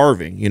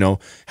starving.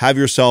 Have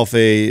yourself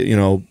a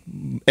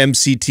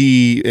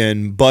MCT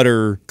and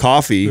butter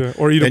coffee,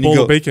 or eat a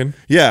bowl of bacon.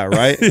 Yeah,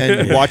 right.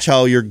 And watch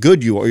how you're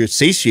good you are. It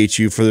satiates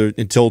you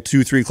until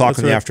 2-3 o'clock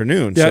in the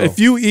afternoon. Yeah, so.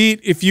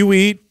 if you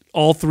eat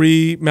all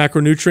 3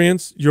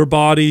 macronutrients, your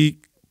body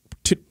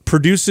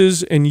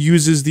produces and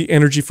uses the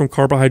energy from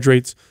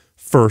carbohydrates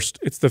first.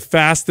 It's the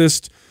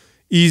fastest,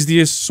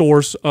 easiest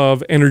source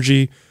of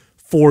energy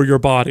for your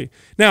body.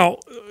 Now,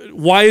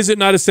 why is it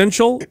not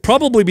essential?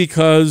 Probably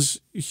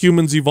because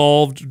humans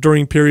evolved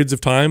during periods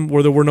of time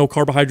where there were no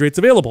carbohydrates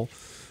available.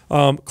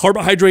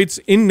 Carbohydrates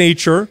in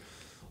nature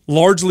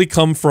largely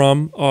come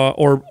from,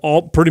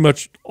 pretty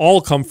much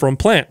all come from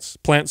plants,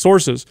 plant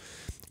sources.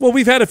 Well,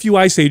 we've had a few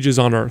ice ages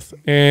on Earth,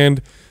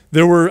 and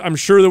I'm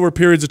sure there were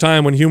periods of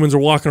time when humans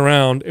were walking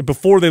around, and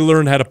before they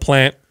learned how to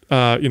plant,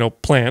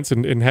 plants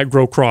and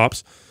grow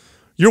crops.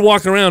 You're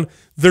walking around,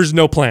 there's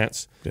no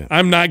plants. Yeah.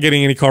 I'm not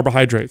getting any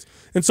carbohydrates.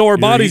 And so our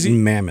bodies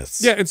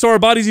mammoths. Yeah, and so our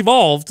bodies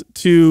evolved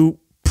to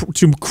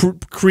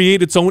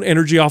create its own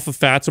energy off of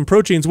fats and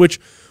proteins, which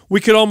we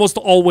could almost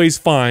always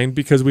find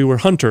because we were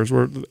hunters,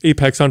 we're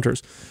apex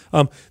hunters.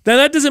 Now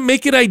that doesn't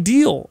make it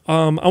ideal.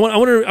 I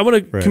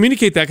want to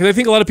communicate that because I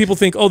think a lot of people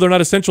think, oh, they're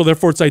not essential,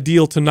 therefore it's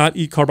ideal to not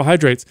eat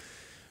carbohydrates.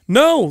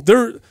 No,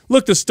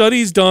 look, the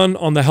studies done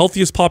on the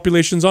healthiest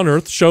populations on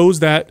Earth shows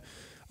that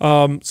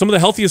some of the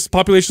healthiest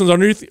populations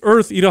on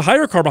Earth eat a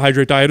higher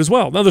carbohydrate diet as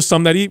well. Now, there's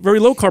some that eat very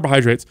low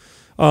carbohydrates.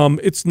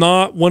 It's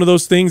not one of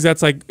those things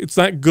that's like, it's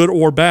not good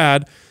or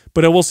bad,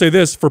 but I will say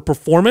this, for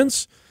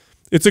performance,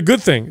 it's a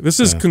good thing. This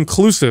is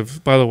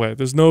conclusive, by the way.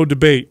 There's no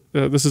debate.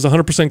 This is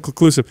 100%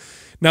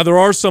 conclusive. Now, there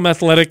are some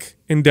athletic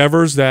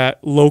endeavors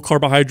that low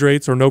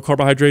carbohydrates or no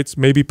carbohydrates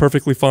may be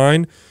perfectly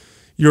fine.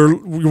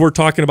 We're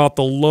talking about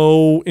the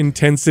low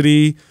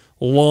intensity,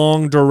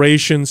 long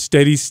duration,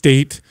 steady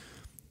state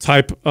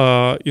type,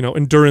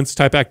 endurance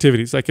type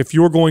activities. Like if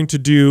you're going to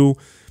do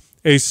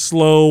a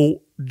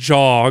slow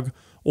jog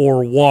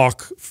or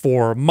walk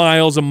for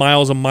miles and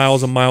miles and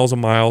miles and miles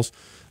and miles,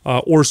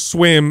 or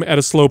swim at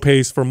a slow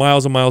pace for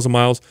miles and miles and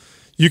miles,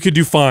 you could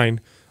do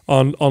fine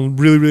on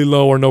really, really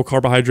low or no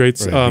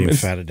carbohydrates. Right, being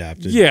fat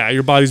adapted. Yeah,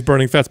 your body's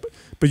burning fats.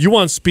 But you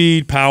want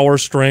speed, power,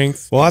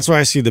 strength. Well, that's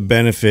why I see the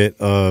benefit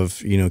of,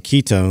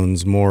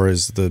 ketones more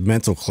as the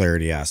mental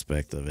clarity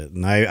aspect of it.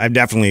 And I've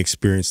definitely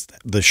experienced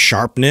the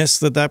sharpness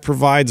that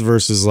provides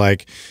versus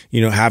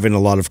having a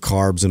lot of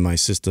carbs in my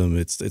system.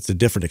 It's a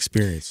different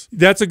experience.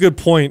 That's a good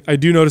point. I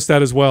do notice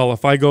that as well.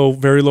 If I go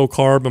very low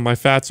carb and my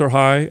fats are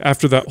high,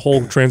 after that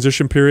whole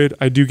transition period,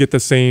 I do get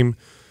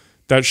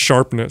that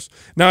sharpness.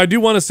 Now, I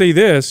do want to say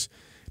this.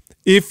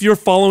 If you're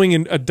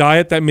following a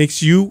diet that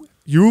makes you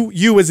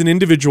as an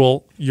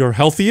individual, you're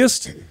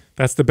healthiest,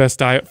 that's the best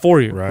diet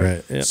for you.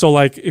 Right. Yep. So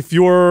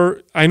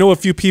I know a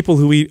few people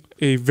who eat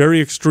a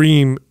very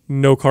extreme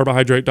no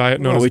carbohydrate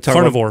diet known as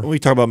carnivore. We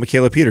talk about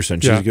Michaela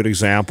Peterson. She's a good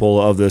example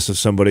of this, of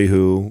somebody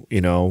who,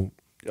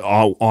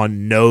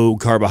 on no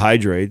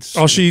carbohydrates.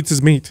 All she eats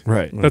is meat.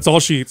 Right. That's all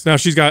she eats. Now,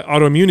 she's got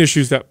autoimmune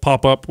issues that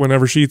pop up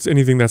whenever she eats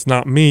anything that's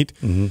not meat.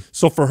 Mm-hmm.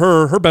 So for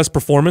her best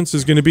performance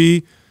is going to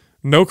be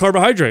no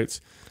carbohydrates.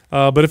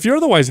 But if you're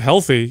otherwise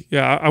healthy,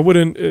 I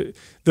wouldn't.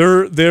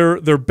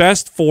 They're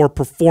best for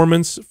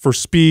performance, for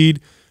speed,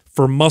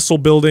 for muscle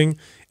building,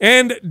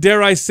 and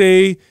dare I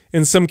say,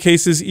 in some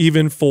cases,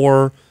 even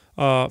for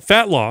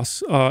fat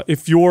loss.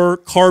 If your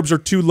carbs are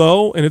too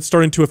low and it's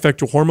starting to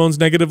affect your hormones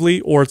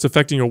negatively, or it's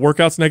affecting your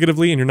workouts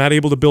negatively, and you're not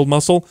able to build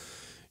muscle,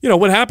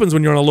 what happens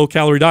when you're on a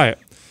low-calorie diet?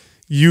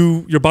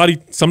 Your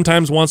body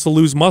sometimes wants to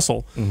lose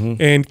muscle,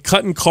 and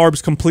cutting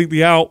carbs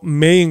completely out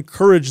may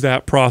encourage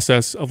that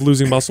process of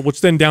losing muscle,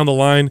 which then down the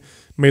line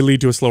may lead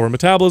to a slower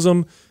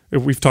metabolism.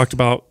 We've talked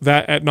about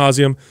that ad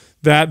nauseum.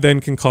 That then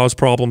can cause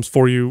problems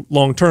for you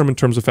long term in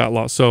terms of fat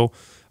loss. So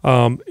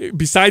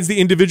besides the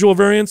individual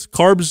variants,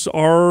 carbs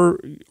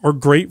are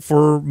great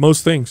for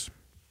most things.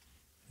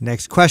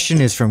 Next question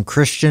is from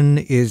Christian.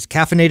 Is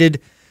caffeinated.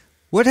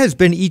 What has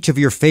been each of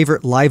your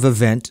favorite live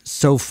event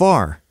so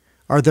far?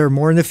 Are there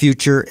more in the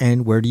future,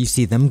 and where do you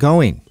see them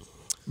going?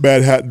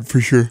 Manhattan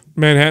for sure.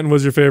 Manhattan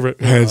was your favorite.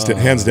 Hands down.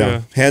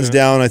 Yeah. Hands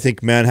down. I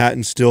think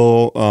Manhattan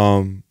still.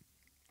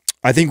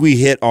 I think we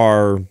hit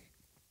our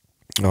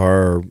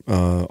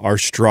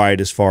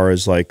stride as far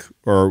as like,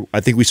 or I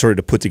think we started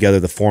to put together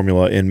the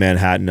formula in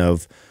Manhattan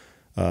of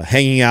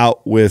hanging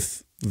out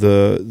with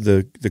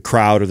the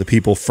crowd or the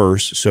people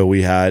first. So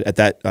we had at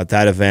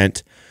that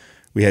event,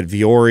 we had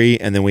Viore,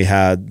 and then we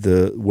had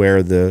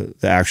where the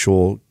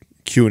actual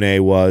Q&A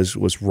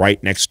was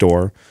right next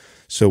door.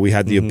 So we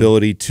had the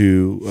ability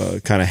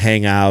to kind of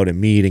hang out and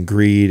meet and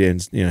greet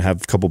and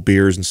have a couple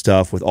beers and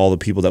stuff with all the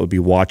people that would be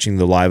watching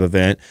the live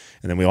event,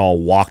 and then we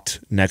all walked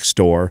next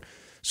door.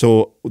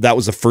 So that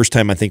was the first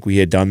time I think we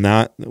had done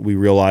that. We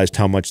realized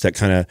how much that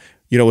kind of,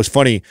 it was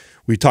funny.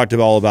 We talked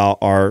all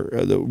about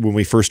when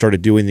we first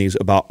started doing these,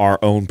 about our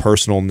own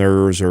personal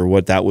nerves or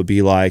what that would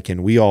be like,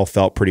 and we all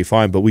felt pretty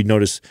fine. But we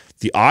noticed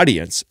the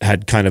audience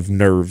had kind of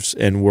nerves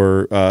and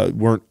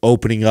weren't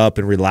opening up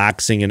and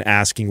relaxing and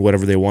asking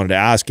whatever they wanted to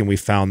ask. And we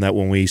found that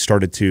when we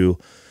started to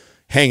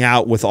hang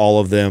out with all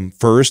of them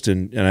first,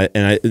 and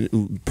I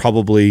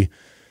probably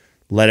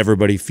let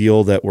everybody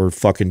feel that we're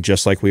fucking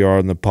just like we are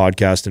on the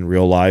podcast in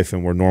real life,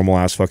 and we're normal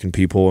ass fucking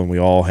people, and we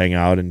all hang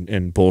out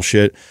and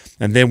bullshit.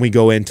 And then we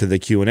go into the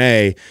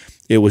Q&A.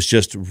 It was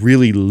just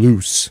really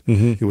loose.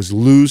 It was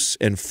loose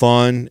and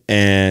fun,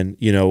 and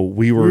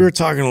we were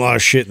talking a lot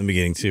of shit in the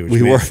beginning too,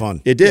 which made it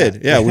fun. It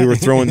did, yeah. We were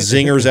throwing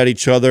zingers at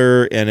each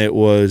other, and it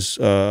was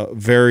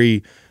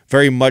very,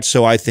 very much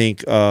so. I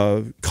think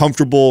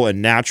comfortable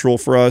and natural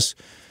for us.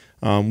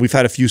 We've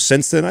had a few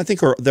since then. I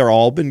think they're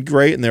all been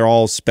great, and they're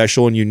all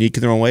special and unique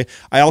in their own way.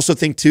 I also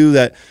think too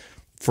that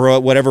for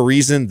whatever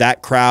reason,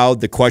 that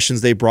crowd, the questions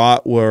they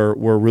brought were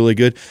really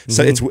good.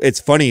 So it's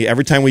funny.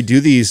 Every time we do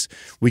these,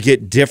 we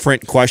get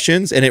different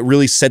questions, and it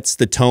really sets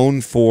the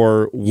tone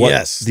for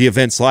what the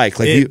event's like.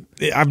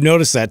 I've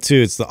noticed that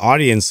too. It's the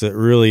audience that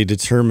really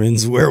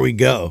determines where we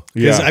go.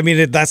 Yeah. I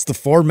mean, that's the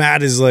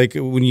format, is like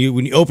when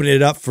you open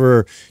it up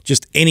for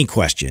just any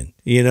question,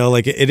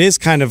 like it is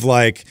kind of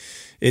like,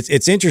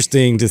 it's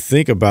interesting to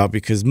think about,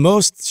 because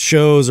most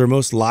shows or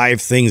most live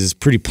things is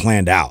pretty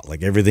planned out.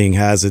 Like everything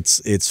has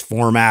its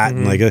format,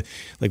 and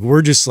like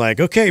we're just like,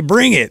 okay,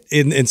 bring it.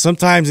 And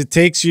sometimes it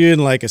takes you in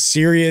like a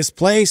serious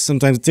place.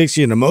 Sometimes it takes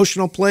you in an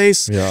emotional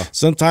place. Yeah.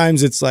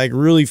 Sometimes it's like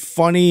really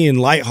funny and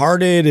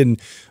lighthearted. And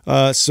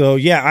so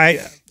yeah,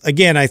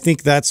 I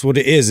think that's what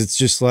it is. It's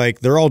just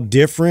like they're all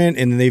different,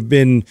 and they've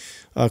been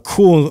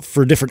cool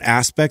for different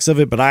aspects of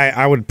it. But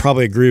I would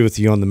probably agree with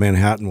you on the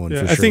Manhattan one.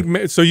 Yeah, for sure. I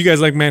think so. You guys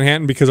like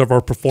Manhattan because of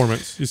our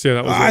performance. You say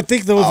that was I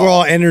think the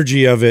overall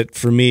energy of it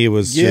for me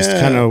was just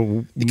kind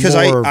of because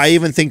I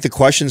even think the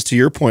questions, to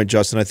your point,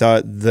 Justin, I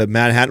thought the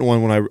Manhattan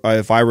one, when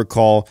if I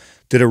recall,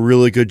 did a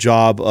really good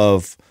job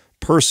of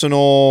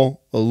personal,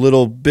 a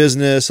little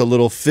business, a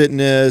little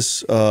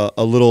fitness, a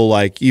little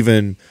like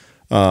even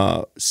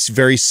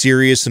very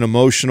serious and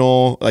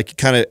emotional.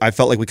 Like I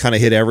felt like we kind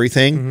of hit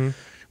everything.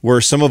 Where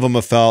some of them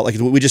have felt like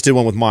we just did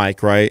one with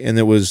Mike, right? And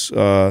it was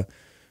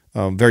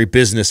very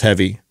business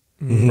heavy,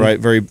 right?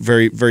 Very,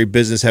 very, very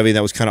business heavy.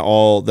 That was kind of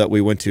all that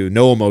we went to.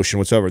 No emotion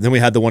whatsoever. Then we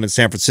had the one in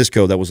San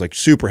Francisco that was like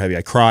super heavy.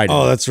 I cried.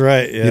 Oh, that's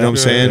right. Yeah. You know what I'm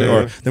saying?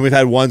 Or then we've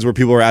had ones where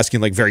people were asking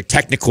like very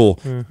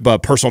technical,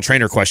 but personal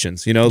trainer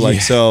questions.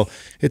 So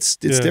it's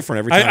different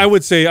every time. I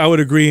would say I would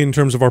agree in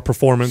terms of our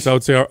performance. I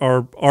would say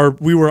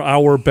we were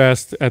our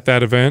best at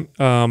that event.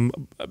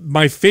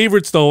 My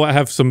favorites, though, I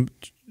have some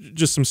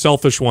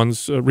selfish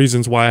ones,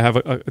 reasons why I have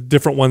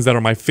different ones that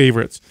are my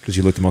favorites. Because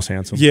you look the most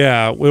handsome.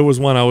 Yeah, it was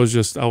one I was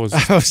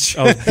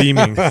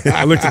beaming.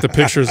 I looked at the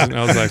pictures and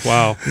I was like,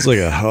 wow. It's like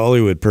a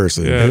Hollywood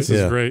person. Yeah, this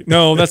is great.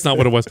 No, that's not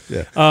what it was.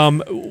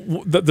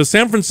 The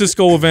San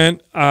Francisco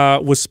event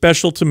was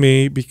special to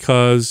me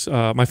because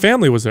my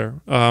family was there.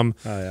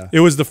 It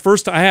was the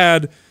first I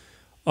had,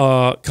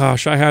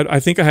 I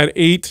think I had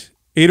eight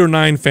or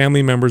nine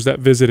family members that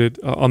visited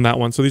on that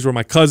one. So these were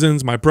my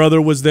cousins. My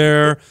brother was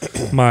there.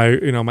 My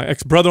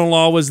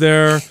ex-brother-in-law was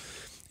there,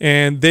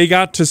 and they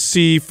got to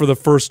see for the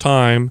first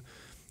time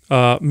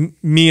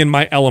me in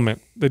my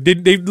element.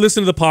 They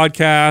listened to the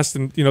podcast,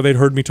 and they'd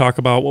heard me talk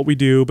about what we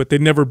do, but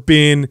they'd never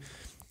been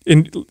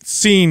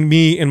seen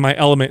me in my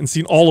element and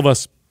seen all of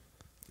us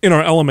in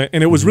our element.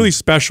 And it was really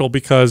special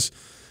because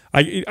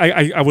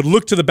I would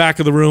look to the back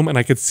of the room and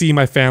I could see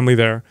my family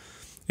there.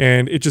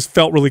 And it just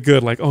felt really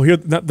good. Like, oh, here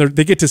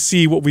they get to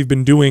see what we've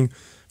been doing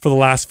for the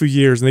last few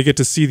years, and they get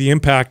to see the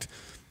impact,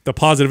 the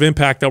positive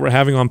impact that we're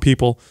having on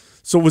people.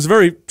 So it was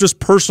just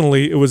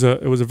personally, it was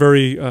a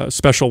very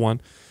special one.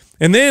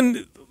 And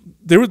then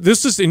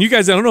and you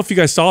guys, I don't know if you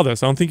guys saw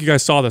this. I don't think you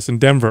guys saw this in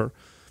Denver.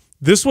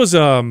 This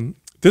one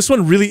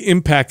really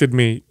impacted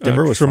me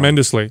Denver was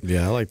tremendously. Fun.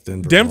 Yeah, I like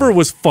Denver. Denver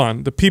was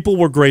fun. The people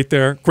were great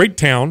there. Great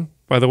town,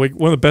 by the way.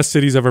 One of the best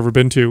cities I've ever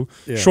been to.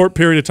 Yeah. Short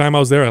period of time I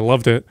was there. I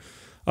loved it.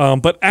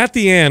 But at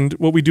the end,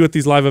 what we do at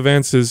these live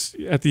events is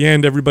at the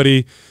end,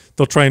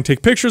 they'll try and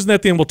take pictures, and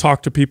at the end, we'll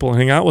talk to people and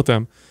hang out with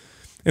them.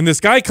 And this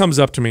guy comes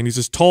up to me, and he's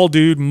this tall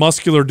dude,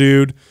 muscular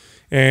dude,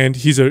 and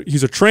he's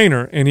a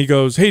trainer. And he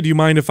goes, "Hey, do you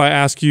mind if I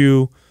ask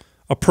you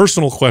a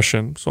personal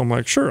question. So I'm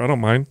like, sure, I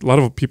don't mind. A lot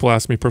of people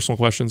ask me personal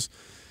questions.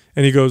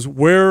 And he goes,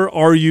 where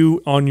are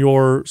you on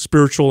your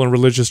spiritual and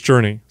religious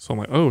journey? So I'm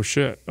like, oh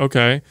shit,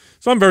 okay.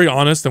 So I'm very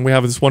honest, and we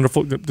have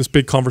this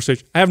big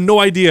conversation. I have no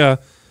idea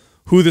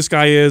who this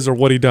guy is or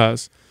what he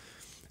does.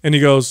 And he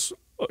goes,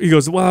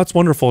 well, that's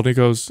wonderful. And he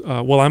goes,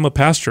 well, I'm a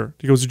pastor.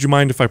 He goes, would you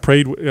mind if I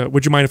prayed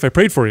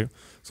for you?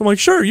 So I'm like,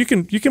 sure, you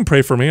can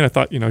pray for me. And I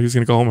thought, he was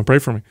going to go home and pray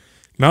for me.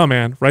 No,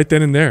 man, right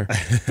then and there.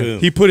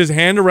 He put his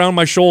hand around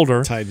my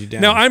shoulder. Tied you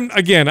down. Now,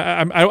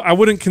 I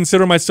wouldn't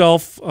consider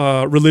myself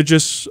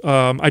religious.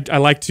 I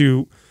like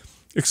to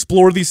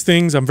explore these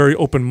things. I'm very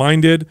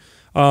open-minded.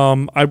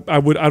 I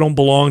don't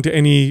belong to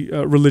any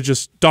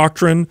religious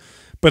doctrine,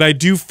 but I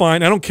do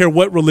find, I don't care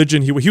what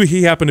religion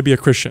he happened to be a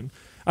Christian.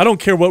 I don't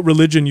care what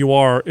religion you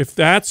are. If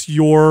that's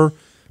your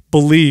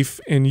belief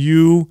and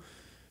you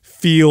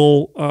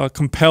feel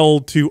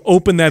compelled to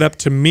open that up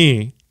to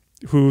me,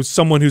 who's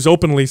someone who's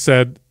openly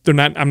said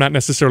I'm not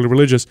necessarily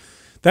religious,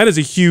 that is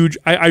a huge,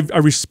 I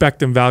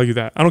respect and value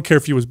that. I don't care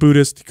if he was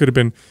Buddhist, he could have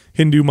been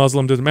Hindu,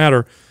 Muslim, doesn't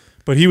matter.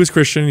 But he was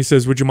Christian. He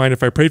says, would you mind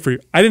if I prayed for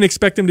you? I didn't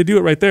expect him to do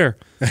it right there.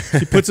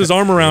 He puts his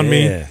arm around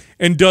me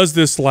and does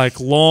this like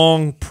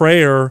long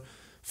prayer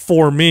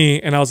for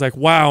me. And I was like,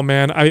 wow,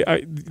 man,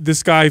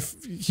 this guy,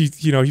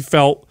 he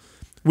felt,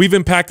 we've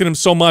impacted him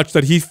so much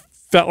that he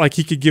felt like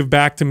he could give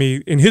back to me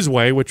in his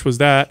way, which was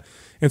that.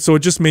 And so it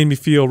just made me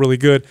feel really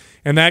good.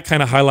 And that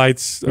kind of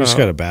highlights. We just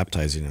got to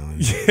baptize you now.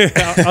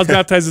 Yeah, I was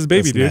baptized as a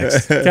baby, dude.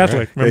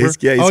 Catholic, remember?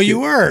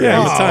 You were? Yeah,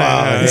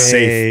 wow. He's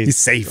safe. He's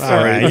safe.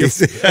 All right.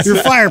 You're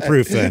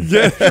fireproof then.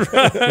 Yeah,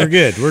 right. We're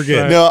good. We're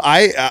good. Right. No,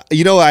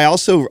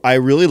 I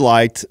really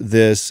liked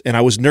this, and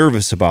I was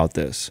nervous about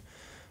this.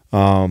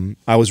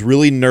 I was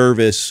really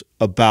nervous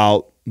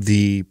about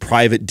the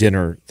private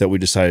dinner that we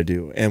decided to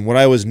do. And what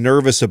I was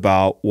nervous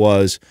about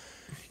was,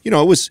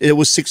 it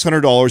was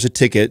 $600 a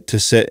ticket to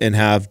sit and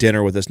have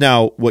dinner with us.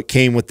 Now, what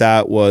came with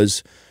that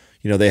was,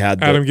 they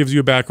had Adam gives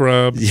you a back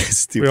rub.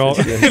 Yes, We all,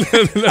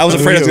 I was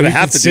afraid I was going to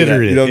have to do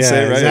that. You know what I'm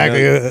saying, right?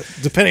 Exactly.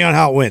 Depending on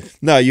how it went.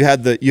 No, you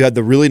had the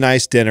really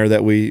nice dinner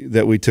that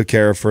we took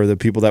care of for the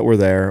people that were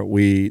there.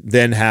 We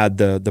then had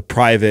the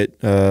private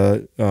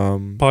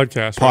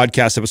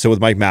podcast episode with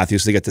Mike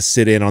Matthews. So they got to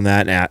sit in on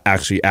that and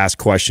actually ask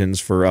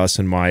questions for us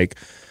and Mike.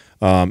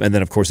 And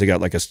then, of course, they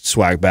got like a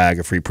swag bag,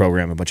 a free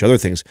program, a bunch of other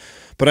things.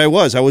 But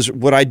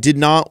what I did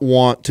not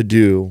want to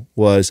do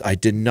was I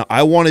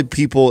wanted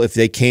people, if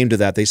they came to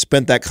that, they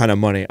spent that kind of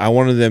money, I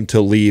wanted them to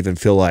leave and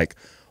feel like,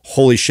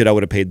 holy shit, I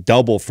would have paid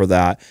double for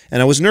that.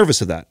 And I was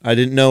nervous of that. I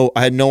didn't know,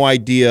 I had no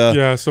idea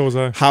yeah, so was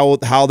I.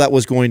 how that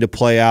was going to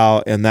play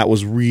out. And that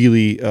was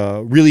really,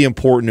 really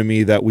important to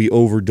me that we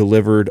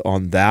over-delivered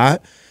on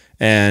that.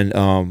 And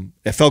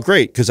it felt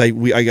great because I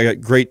got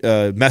great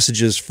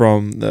messages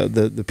from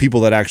the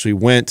people that actually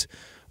went.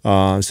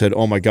 Said,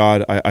 "Oh my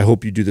God, I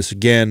hope you do this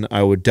again.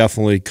 I would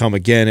definitely come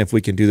again if we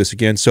can do this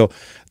again." So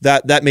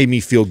that made me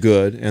feel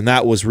good, and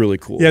that was really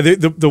cool. Yeah,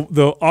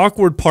 the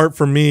awkward part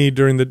for me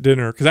during the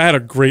dinner, because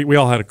we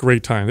all had a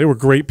great time. They were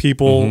great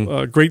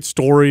people, great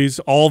stories,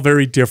 all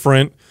very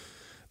different.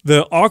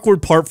 The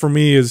awkward part for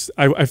me is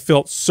I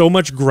felt so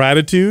much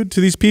gratitude to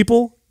these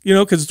people,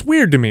 because it's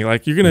weird to me.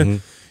 Like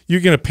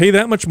you're gonna pay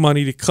that much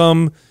money to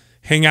come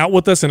hang out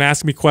with us and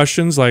ask me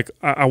questions. Like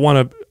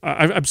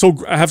I'm so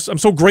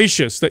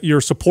gracious that you're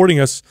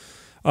supporting us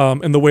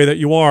in the way that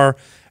you are.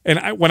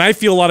 And when I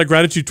feel a lot of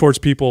gratitude towards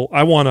people,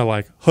 I want to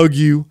like hug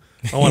you.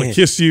 I want to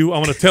kiss you. I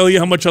want to tell you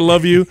how much I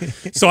love you.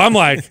 So I'm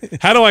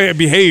like, how do I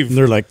behave? And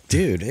they're like,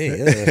 dude, hey.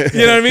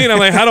 You know what I mean? I'm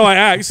like, how do I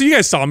act? So you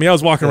guys saw me. I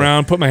was walking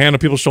around, put my hand on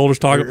people's shoulders,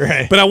 talking.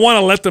 Right. But I want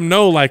to let them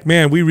know, like,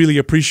 man, we really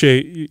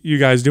appreciate you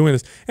guys doing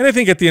this. And I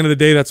think at the end of the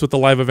day, that's what the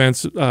live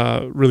events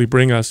really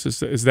bring us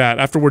is that.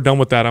 After we're done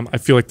with that, I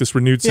feel like this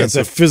renewed sense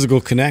it's a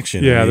physical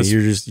connection. Yeah,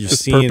 you're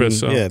seeing purpose.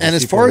 So. Yeah, and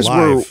as far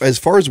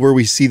as where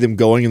we see them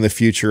going in the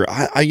future,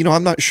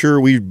 I'm not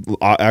sure.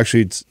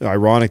 Actually, it's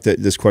ironic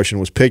that this question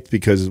was picked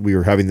because we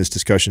were having this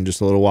discussion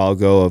just a little while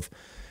ago of,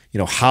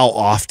 how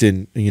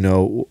often,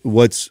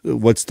 what's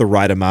the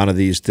right amount of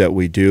these that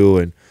we do.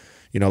 And,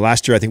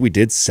 last year I think we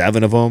did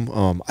 7 of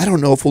them. I don't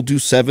know if we'll do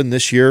 7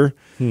 this year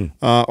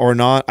or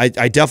not.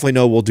 I definitely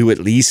know we'll do at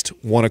least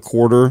 1 a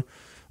quarter.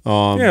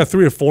 Yeah,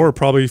 3 or 4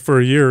 probably for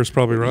a year is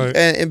probably right.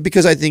 And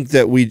because I think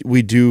that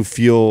we do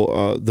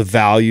feel the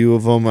value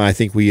of them. I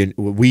think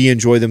we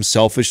enjoy them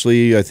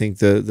selfishly. I think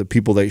the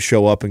people that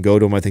show up and go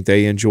to them, I think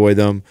they enjoy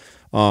them.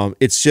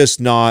 It's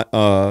just not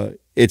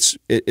it's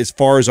as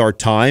far as our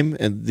time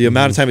and the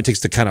amount of time it takes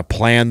to kind of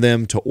plan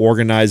them, to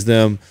organize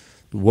them.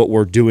 What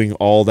we're doing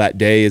all that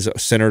day is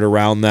centered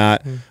around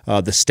that.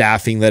 The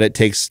staffing that it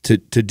takes to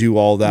do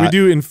all that. We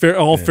do, in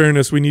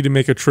fairness, we need to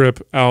make a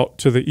trip out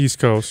to the East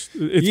Coast.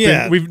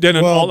 We've done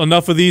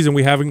enough of these, and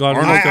we haven't gone.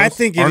 I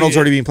think Arnold's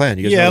already being planned.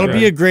 It'll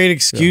be a great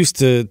excuse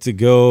to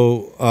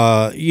go.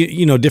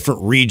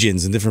 Different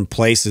regions and different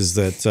places.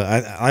 That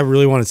I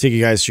really want to take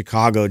you guys to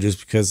Chicago,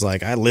 just because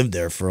I lived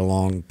there for a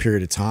long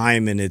period of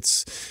time, and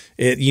it's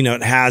it, you know,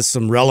 it has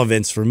some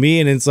relevance for me.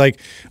 And it's like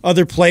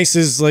other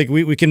places, like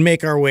we can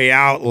make our way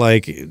out,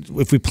 like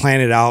if we plan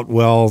it out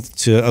well,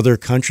 to other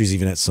countries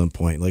even at some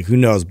point, like who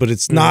knows, but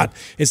it's not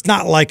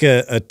like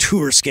a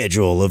tour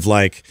schedule of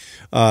like,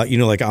 you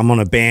know, like I'm on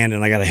a band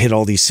and I got to hit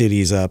all these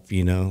cities up,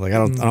 you know, like I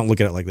don't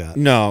look at it like that.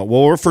 No,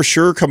 well, we're for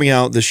sure coming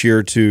out this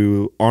year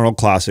to Arnold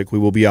Classic. We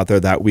will be out there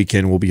that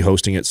weekend. We'll be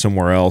hosting it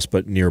somewhere else,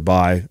 but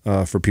nearby,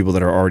 for people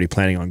that are already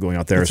planning on going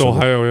out there. That's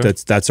Ohio, yeah.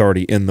 That's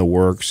already in the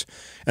works.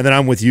 And then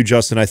I'm with you,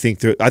 Justin. I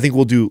think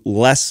we'll do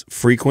less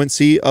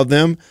frequency of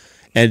them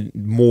and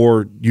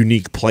more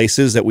unique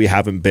places that we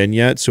haven't been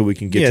yet, so we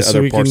can get to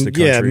other parts of the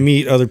country. Yeah,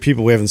 meet other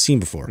people we haven't seen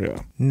before.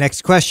 Yeah.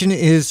 Next question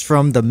is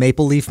from the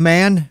Maple Leaf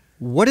Man.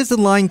 What is the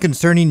line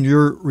concerning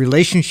your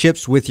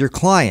relationships with your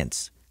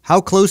clients?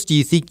 How close do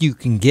you think you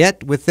can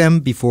get with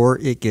them before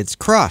it gets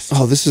crossed?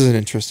 Oh, this is an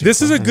interesting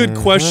This is a good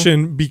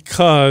question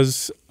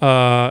because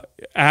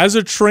as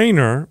a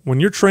trainer, when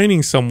you're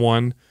training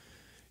someone,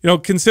 you know,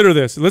 consider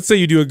this. Let's say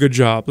you do a good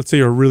job. Let's say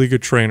you're a really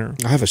good trainer.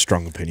 I have a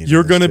strong opinion.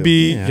 You're going to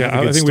be,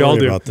 I think we all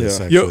do. About this,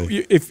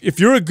 if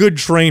you're a good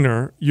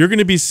trainer, you're going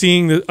to be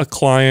seeing a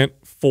client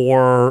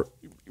for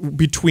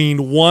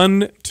between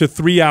 1 to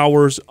 3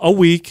 hours a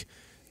week,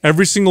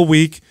 every single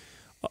week,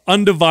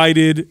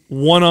 undivided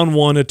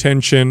one-on-one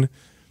attention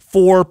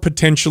for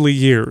potentially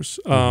years.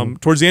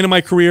 Towards the end of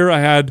my career,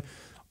 I had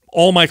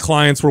all my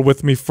clients were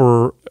with me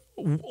for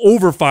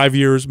over 5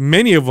 years.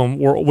 Many of them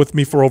were with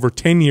me for over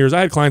 10 years.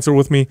 I had clients that were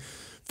with me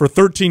for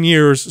 13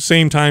 years,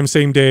 same time,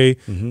 same day,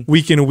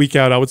 week in and week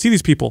out. I would see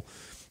these people.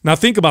 Now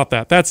think about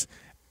that. That's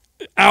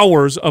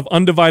hours of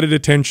undivided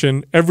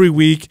attention every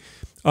week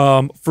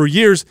for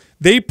years.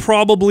 They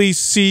probably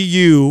see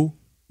you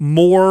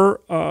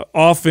more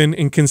often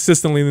and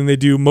consistently than they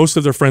do most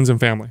of their friends and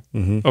family.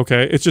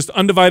 Okay, it's just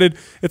undivided.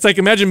 It's like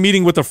imagine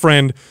meeting with a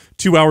friend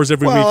 2 hours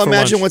every week. Well, for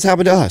imagine lunch. what's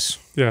happened to us.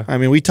 Yeah, I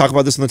mean, we talk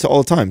about this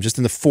all the time. Just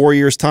in the 4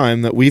 years'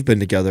 time that we've been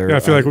together. Yeah,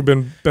 I feel like we've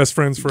been best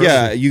friends forever.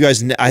 Yeah, you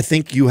guys. I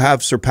think you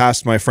have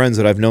surpassed my friends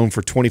that I've known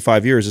for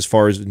 25 years as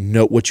far as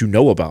what you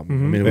know about me. I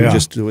mean, we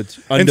just it's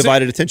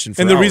undivided attention.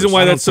 For and the hours. reason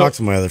why I don't that's so talk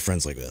to my other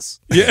friends like this.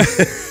 Yeah,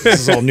 This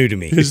is all new to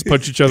me. you just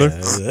punch each other.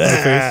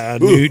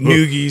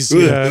 Noogies.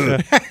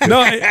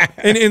 No,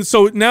 and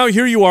so now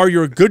here you are.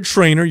 You're a good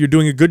trainer. You're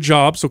doing a good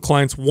job. So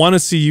clients want to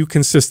see you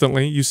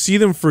consistently. You see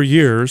them for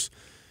years.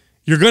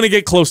 You're going to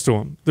get close to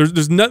them.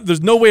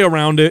 There's no way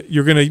around it.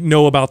 You're going to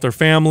know about their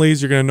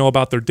families. You're going to know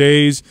about their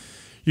days.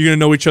 You're going to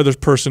know each other's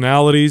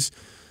personalities.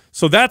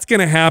 So that's going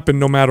to happen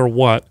no matter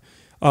what.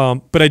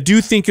 But I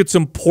do think it's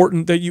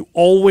important that you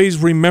always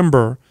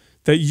remember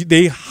that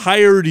they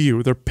hired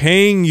you. They're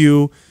paying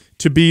you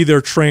to be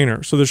their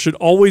trainer. So there should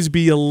always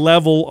be a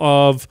level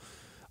of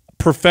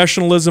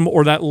professionalism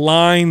or that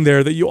line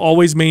there that you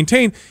always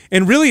maintain.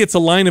 And really, it's a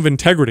line of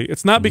integrity.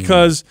 It's not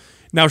because,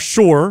 now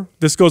sure,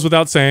 this goes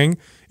without saying,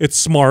 it's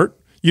smart.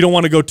 You don't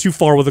want to go too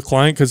far with a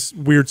client because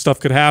weird stuff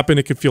could happen.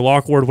 It could feel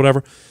awkward,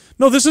 whatever.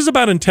 No, this is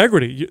about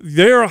integrity.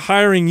 They're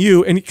hiring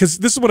you, and because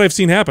this is what I've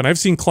seen happen. I've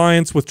seen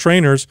clients with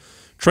trainers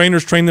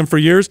train them for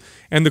years,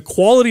 and the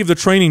quality of the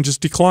training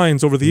just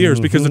declines over the years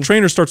because the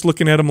trainer starts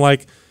looking at them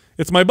like,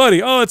 it's my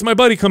buddy. Oh, it's my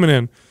buddy coming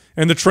in.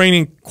 And the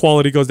training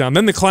quality goes down.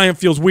 Then the client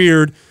feels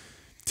weird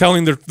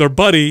telling their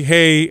buddy,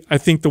 hey, I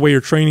think the way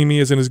you're training me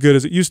isn't as good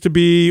as it used to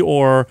be,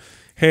 or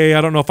hey,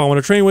 I don't know if I want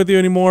to train with you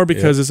anymore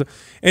because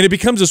and it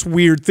becomes this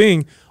weird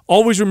thing.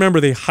 Always remember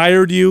they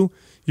hired you.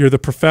 You're the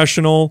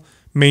professional.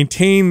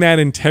 Maintain that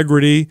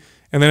integrity,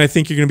 and then I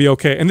think you're going to be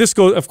okay. And this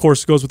goes, of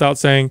course, goes without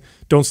saying.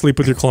 Don't sleep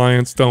with your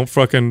clients. Don't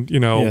fucking,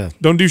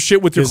 don't do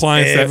shit with your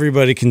clients.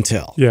 Everybody can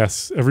tell.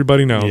 Yes,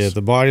 everybody knows. Yeah,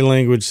 the body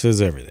language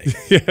says everything.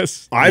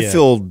 Yes. I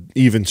feel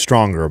even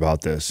stronger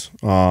about this.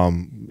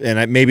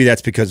 Maybe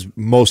that's because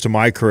most of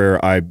my career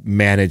I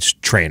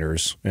managed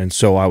trainers, and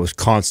so I was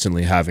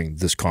constantly having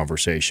this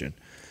conversation.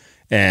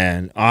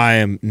 And I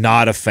am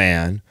not a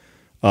fan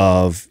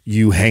of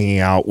you hanging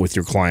out with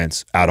your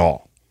clients at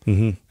all.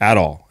 At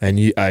all.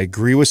 And I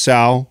agree with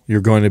Sal.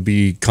 You're going to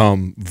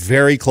become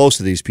very close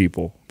to these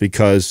people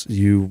because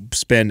you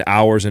spend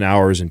hours and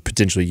hours and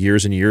potentially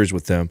years and years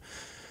with them.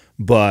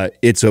 But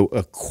it's a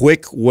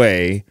quick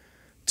way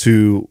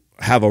to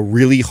have a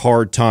really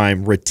hard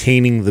time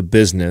retaining the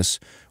business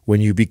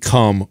when you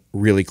become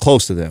really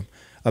close to them.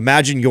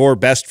 Imagine your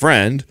best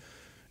friend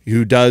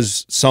who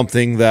does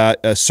something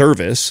a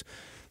service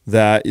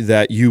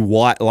that you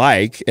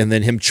like, and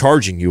then him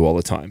charging you all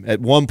the time. At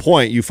one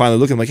point, you finally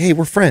look at him like, hey,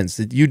 we're friends.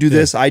 You do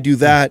this, I do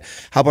that.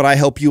 How about I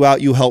help you out,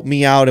 you help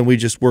me out, and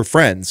we're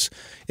friends.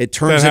 It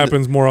turns that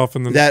happens more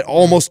often than that.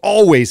 Almost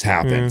always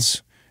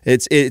happens.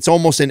 It's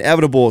almost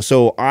inevitable.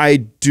 So I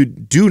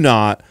do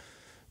not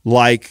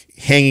like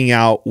hanging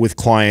out with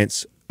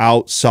clients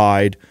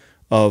outside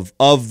of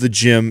the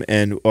gym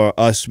and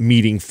us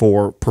meeting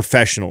for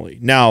professionally.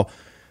 Now,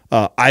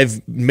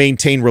 I've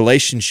maintained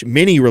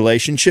many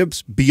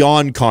relationships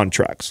beyond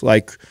contracts.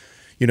 Like,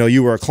 you know,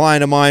 you were a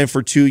client of mine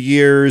for 2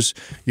 years.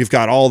 You've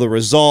got all the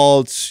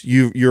results.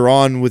 You're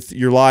on with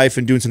your life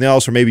and doing something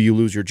else, or maybe you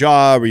lose your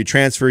job or you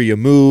transfer, you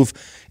move,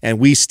 and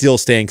we still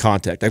stay in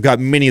contact. I've got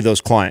many of those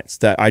clients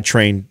that I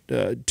trained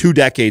 2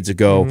 decades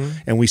ago,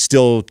 and we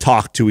still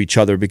talk to each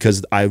other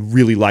because I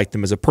really like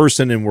them as a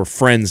person, and we're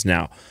friends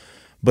now.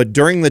 But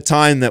during the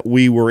time that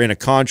we were in a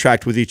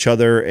contract with each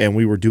other and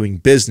we were doing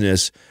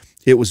business,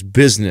 it was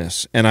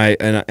business, and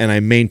I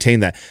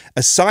maintained that.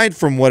 Aside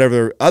from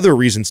whatever other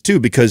reasons too,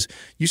 because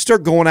you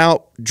start going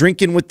out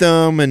drinking with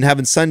them and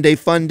having Sunday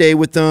fun day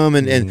with them,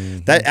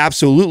 and that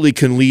absolutely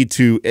can lead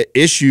to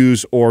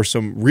issues or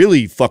some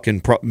really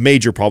fucking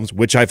major problems,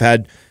 which I've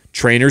had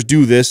trainers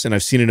do this, and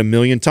I've seen it a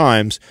million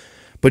times.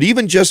 But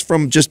even just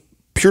from just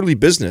purely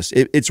business,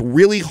 it's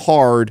really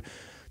hard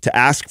to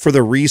ask for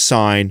the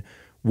re-sign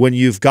when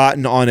you've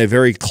gotten on a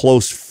very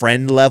close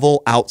friend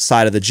level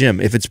outside of the gym.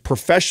 If it's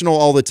professional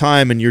all the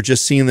time and you're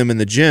just seeing them in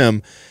the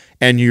gym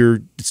and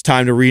it's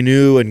time to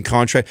renew and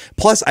contract.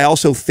 Plus, I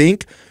also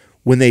think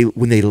when they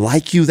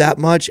like you that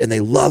much and they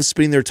love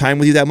spending their time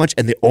with you that much,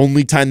 and the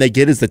only time they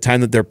get is the time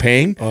that they're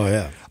paying. Oh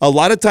yeah. A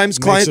lot of times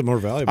clients, it more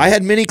valuable. I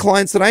had many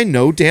clients that I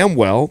know damn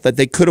well that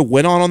they could have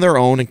went on their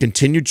own and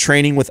continued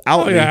training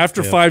without me. Yeah,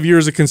 after 5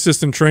 years of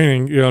consistent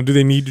training, you know, do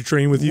they need to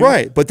train with you?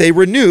 Right, but they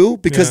renew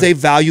because they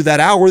value that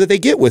hour that they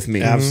get with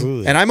me.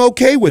 Absolutely. And I'm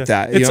okay with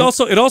that. It's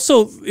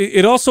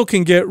it also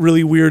can get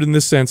really weird in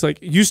this sense. Like,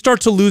 you start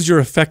to lose your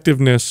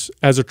effectiveness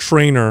as a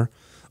trainer.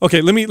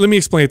 Okay, let me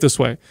explain it this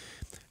way.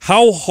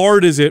 How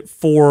hard is it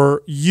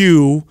for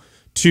you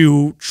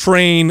to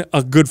train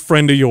a good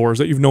friend of yours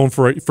that you've known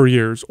for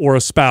years, or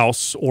a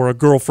spouse or a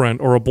girlfriend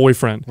or a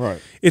boyfriend?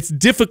 Right. It's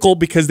difficult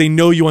because they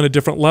know you on a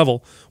different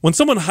level. When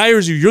someone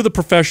hires you, you're the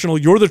professional,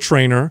 you're the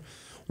trainer.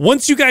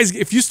 Once you guys,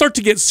 if you start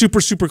to get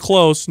super, super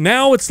close,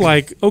 now it's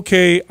like,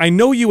 okay, I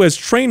know you as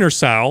trainer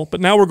Sal,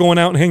 but now we're going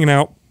out and hanging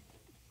out.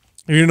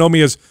 You're going to know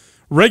me as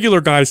regular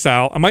guy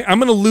Sal. I'm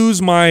going to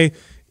lose my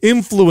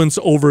influence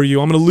over you.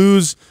 I'm going to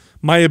lose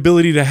my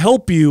ability to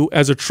help you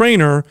as a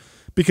trainer,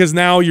 because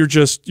now you're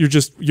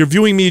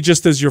viewing me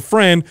just as your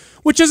friend,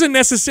 which isn't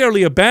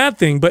necessarily a bad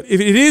thing, but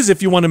it is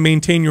if you want to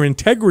maintain your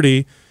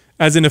integrity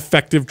as an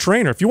effective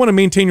trainer. If you want to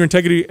maintain your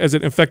integrity as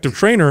an effective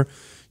trainer,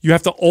 you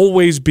have to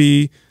always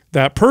be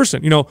that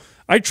person. You know,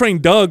 I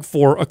trained Doug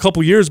for a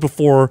couple years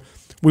before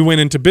we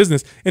went into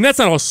business, and that's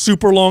not a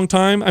super long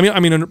time. I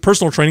mean, in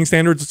personal training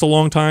standards, it's a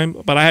long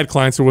time, but I had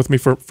clients who were with me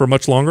for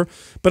much longer.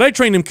 But I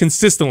trained him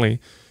consistently,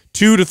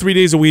 2 to 3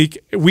 days a week,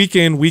 week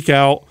in, week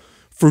out,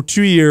 for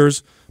 2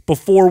 years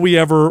before we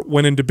ever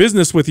went into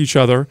business with each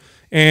other.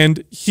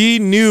 And he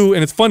knew,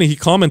 and it's funny, he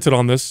commented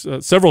on this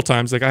several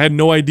times. Like, I had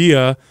no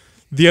idea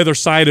the other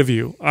side of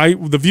you.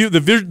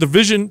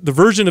 The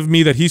version of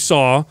me that he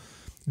saw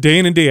day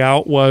in and day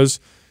out was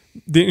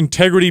the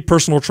integrity,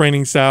 personal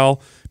training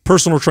Sal,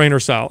 personal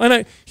trainer Sal.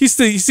 And he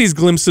sees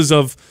glimpses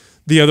of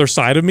the other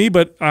side of me,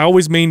 but I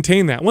always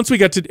maintain that. Once we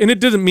got to, and it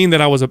didn't mean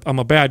that I'm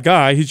a bad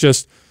guy. He's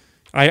just,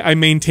 I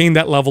maintain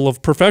that level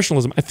of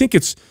professionalism. I think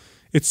it's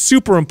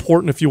super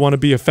important if you want to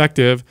be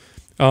effective,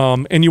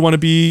 and you want to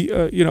be,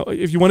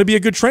 if you want to be a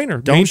good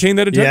trainer, maintain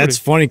that integrity. Yeah, it's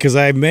funny because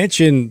I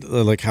mentioned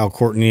like how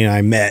Courtney and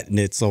I met, and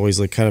it's always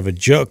like kind of a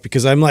joke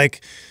because I'm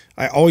like,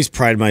 I always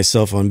pride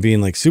myself on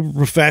being like super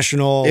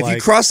professional. If you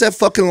cross that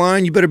fucking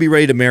line, you better be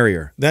ready to marry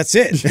her. That's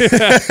it. He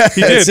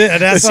did.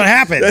 That's what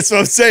happened. That's what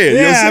I'm saying.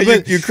 Yeah,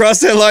 but you cross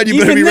that line, you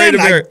better be ready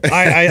to marry her.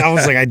 I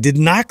was like, I did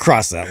not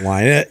cross that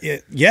line.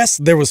 Yes,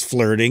 there was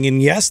flirting,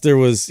 and yes, there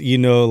was,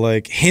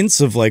 like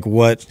hints of like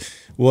what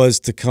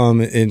was to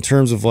come in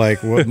terms of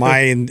like what my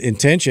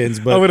intentions.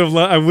 But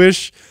I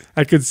wish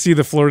I could see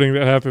the flirting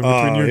that happened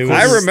between you and Cole.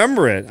 I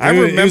remember it. I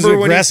remember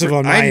when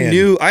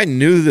I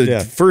knew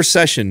the first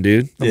session,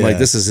 dude. I'm like,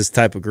 this is his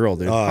type of girl,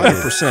 dude.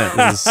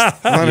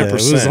 100%. 100%. It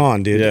was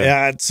on, dude.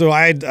 Yeah. So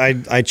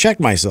I checked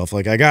myself.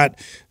 Like, I got.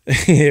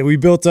 We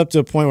built up to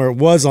a point where it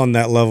was on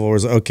that level where it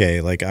was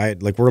okay. Like,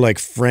 we're like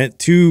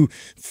too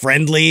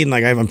friendly, and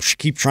like I'm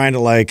keep trying to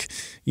like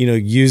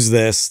use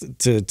this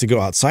to go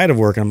outside of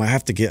work, and I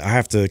have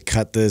to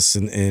cut this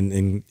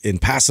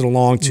and pass it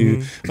along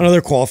to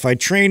another qualified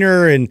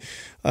trainer. And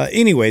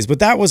anyways, but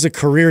that was a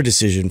career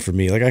decision for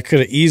me. Like, I could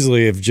have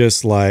easily have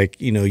just like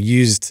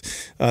used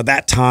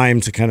that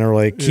time to kind of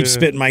like keep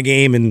spitting my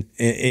game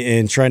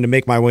and trying to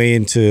make my way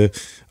into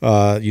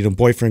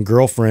boyfriend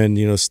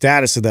girlfriend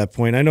status at that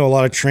point. I know a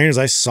lot of trainers,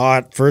 I saw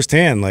it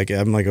firsthand. Like,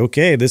 I'm like,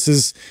 okay, this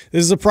is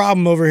a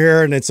problem over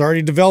here, and it's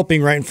already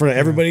developing right in front of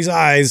everybody's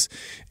eyes.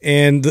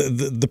 And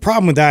the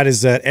problem with that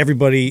is that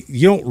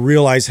you don't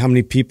realize how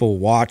many people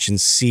watch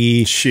and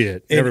see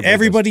shit. And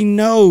everybody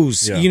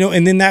knows,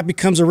 and then that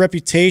becomes a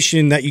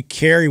reputation that you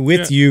carry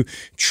with you,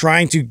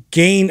 trying to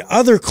gain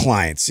other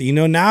clients.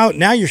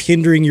 Now you're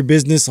hindering your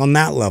business on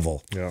that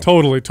level. Yeah.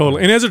 Totally.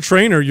 And as a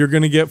trainer, you're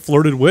going to get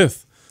flirted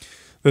with.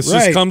 This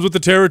just comes with the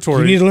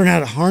territory. You need to learn how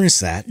to harness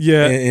that.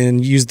 Yeah.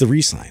 And use the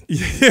re-sign.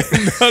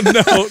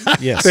 No.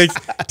 Yes.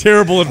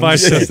 Terrible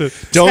advice, Justin.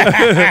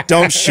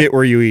 Don't shit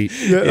where you eat.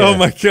 Yeah. Oh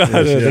my God.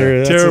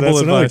 Terrible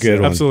advice.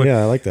 Good one. Absolutely.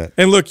 Yeah, I like that.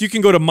 And look, you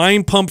can go to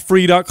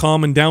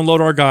mindpumpfree.com and download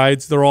our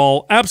guides. They're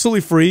all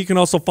absolutely free. You can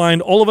also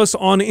find all of us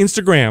on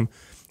Instagram.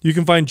 You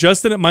can find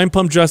Justin at Mind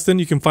Pump Justin.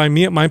 You can find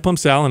me at Mind Pump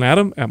Sal and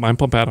Adam at Mind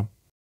Pump Adam.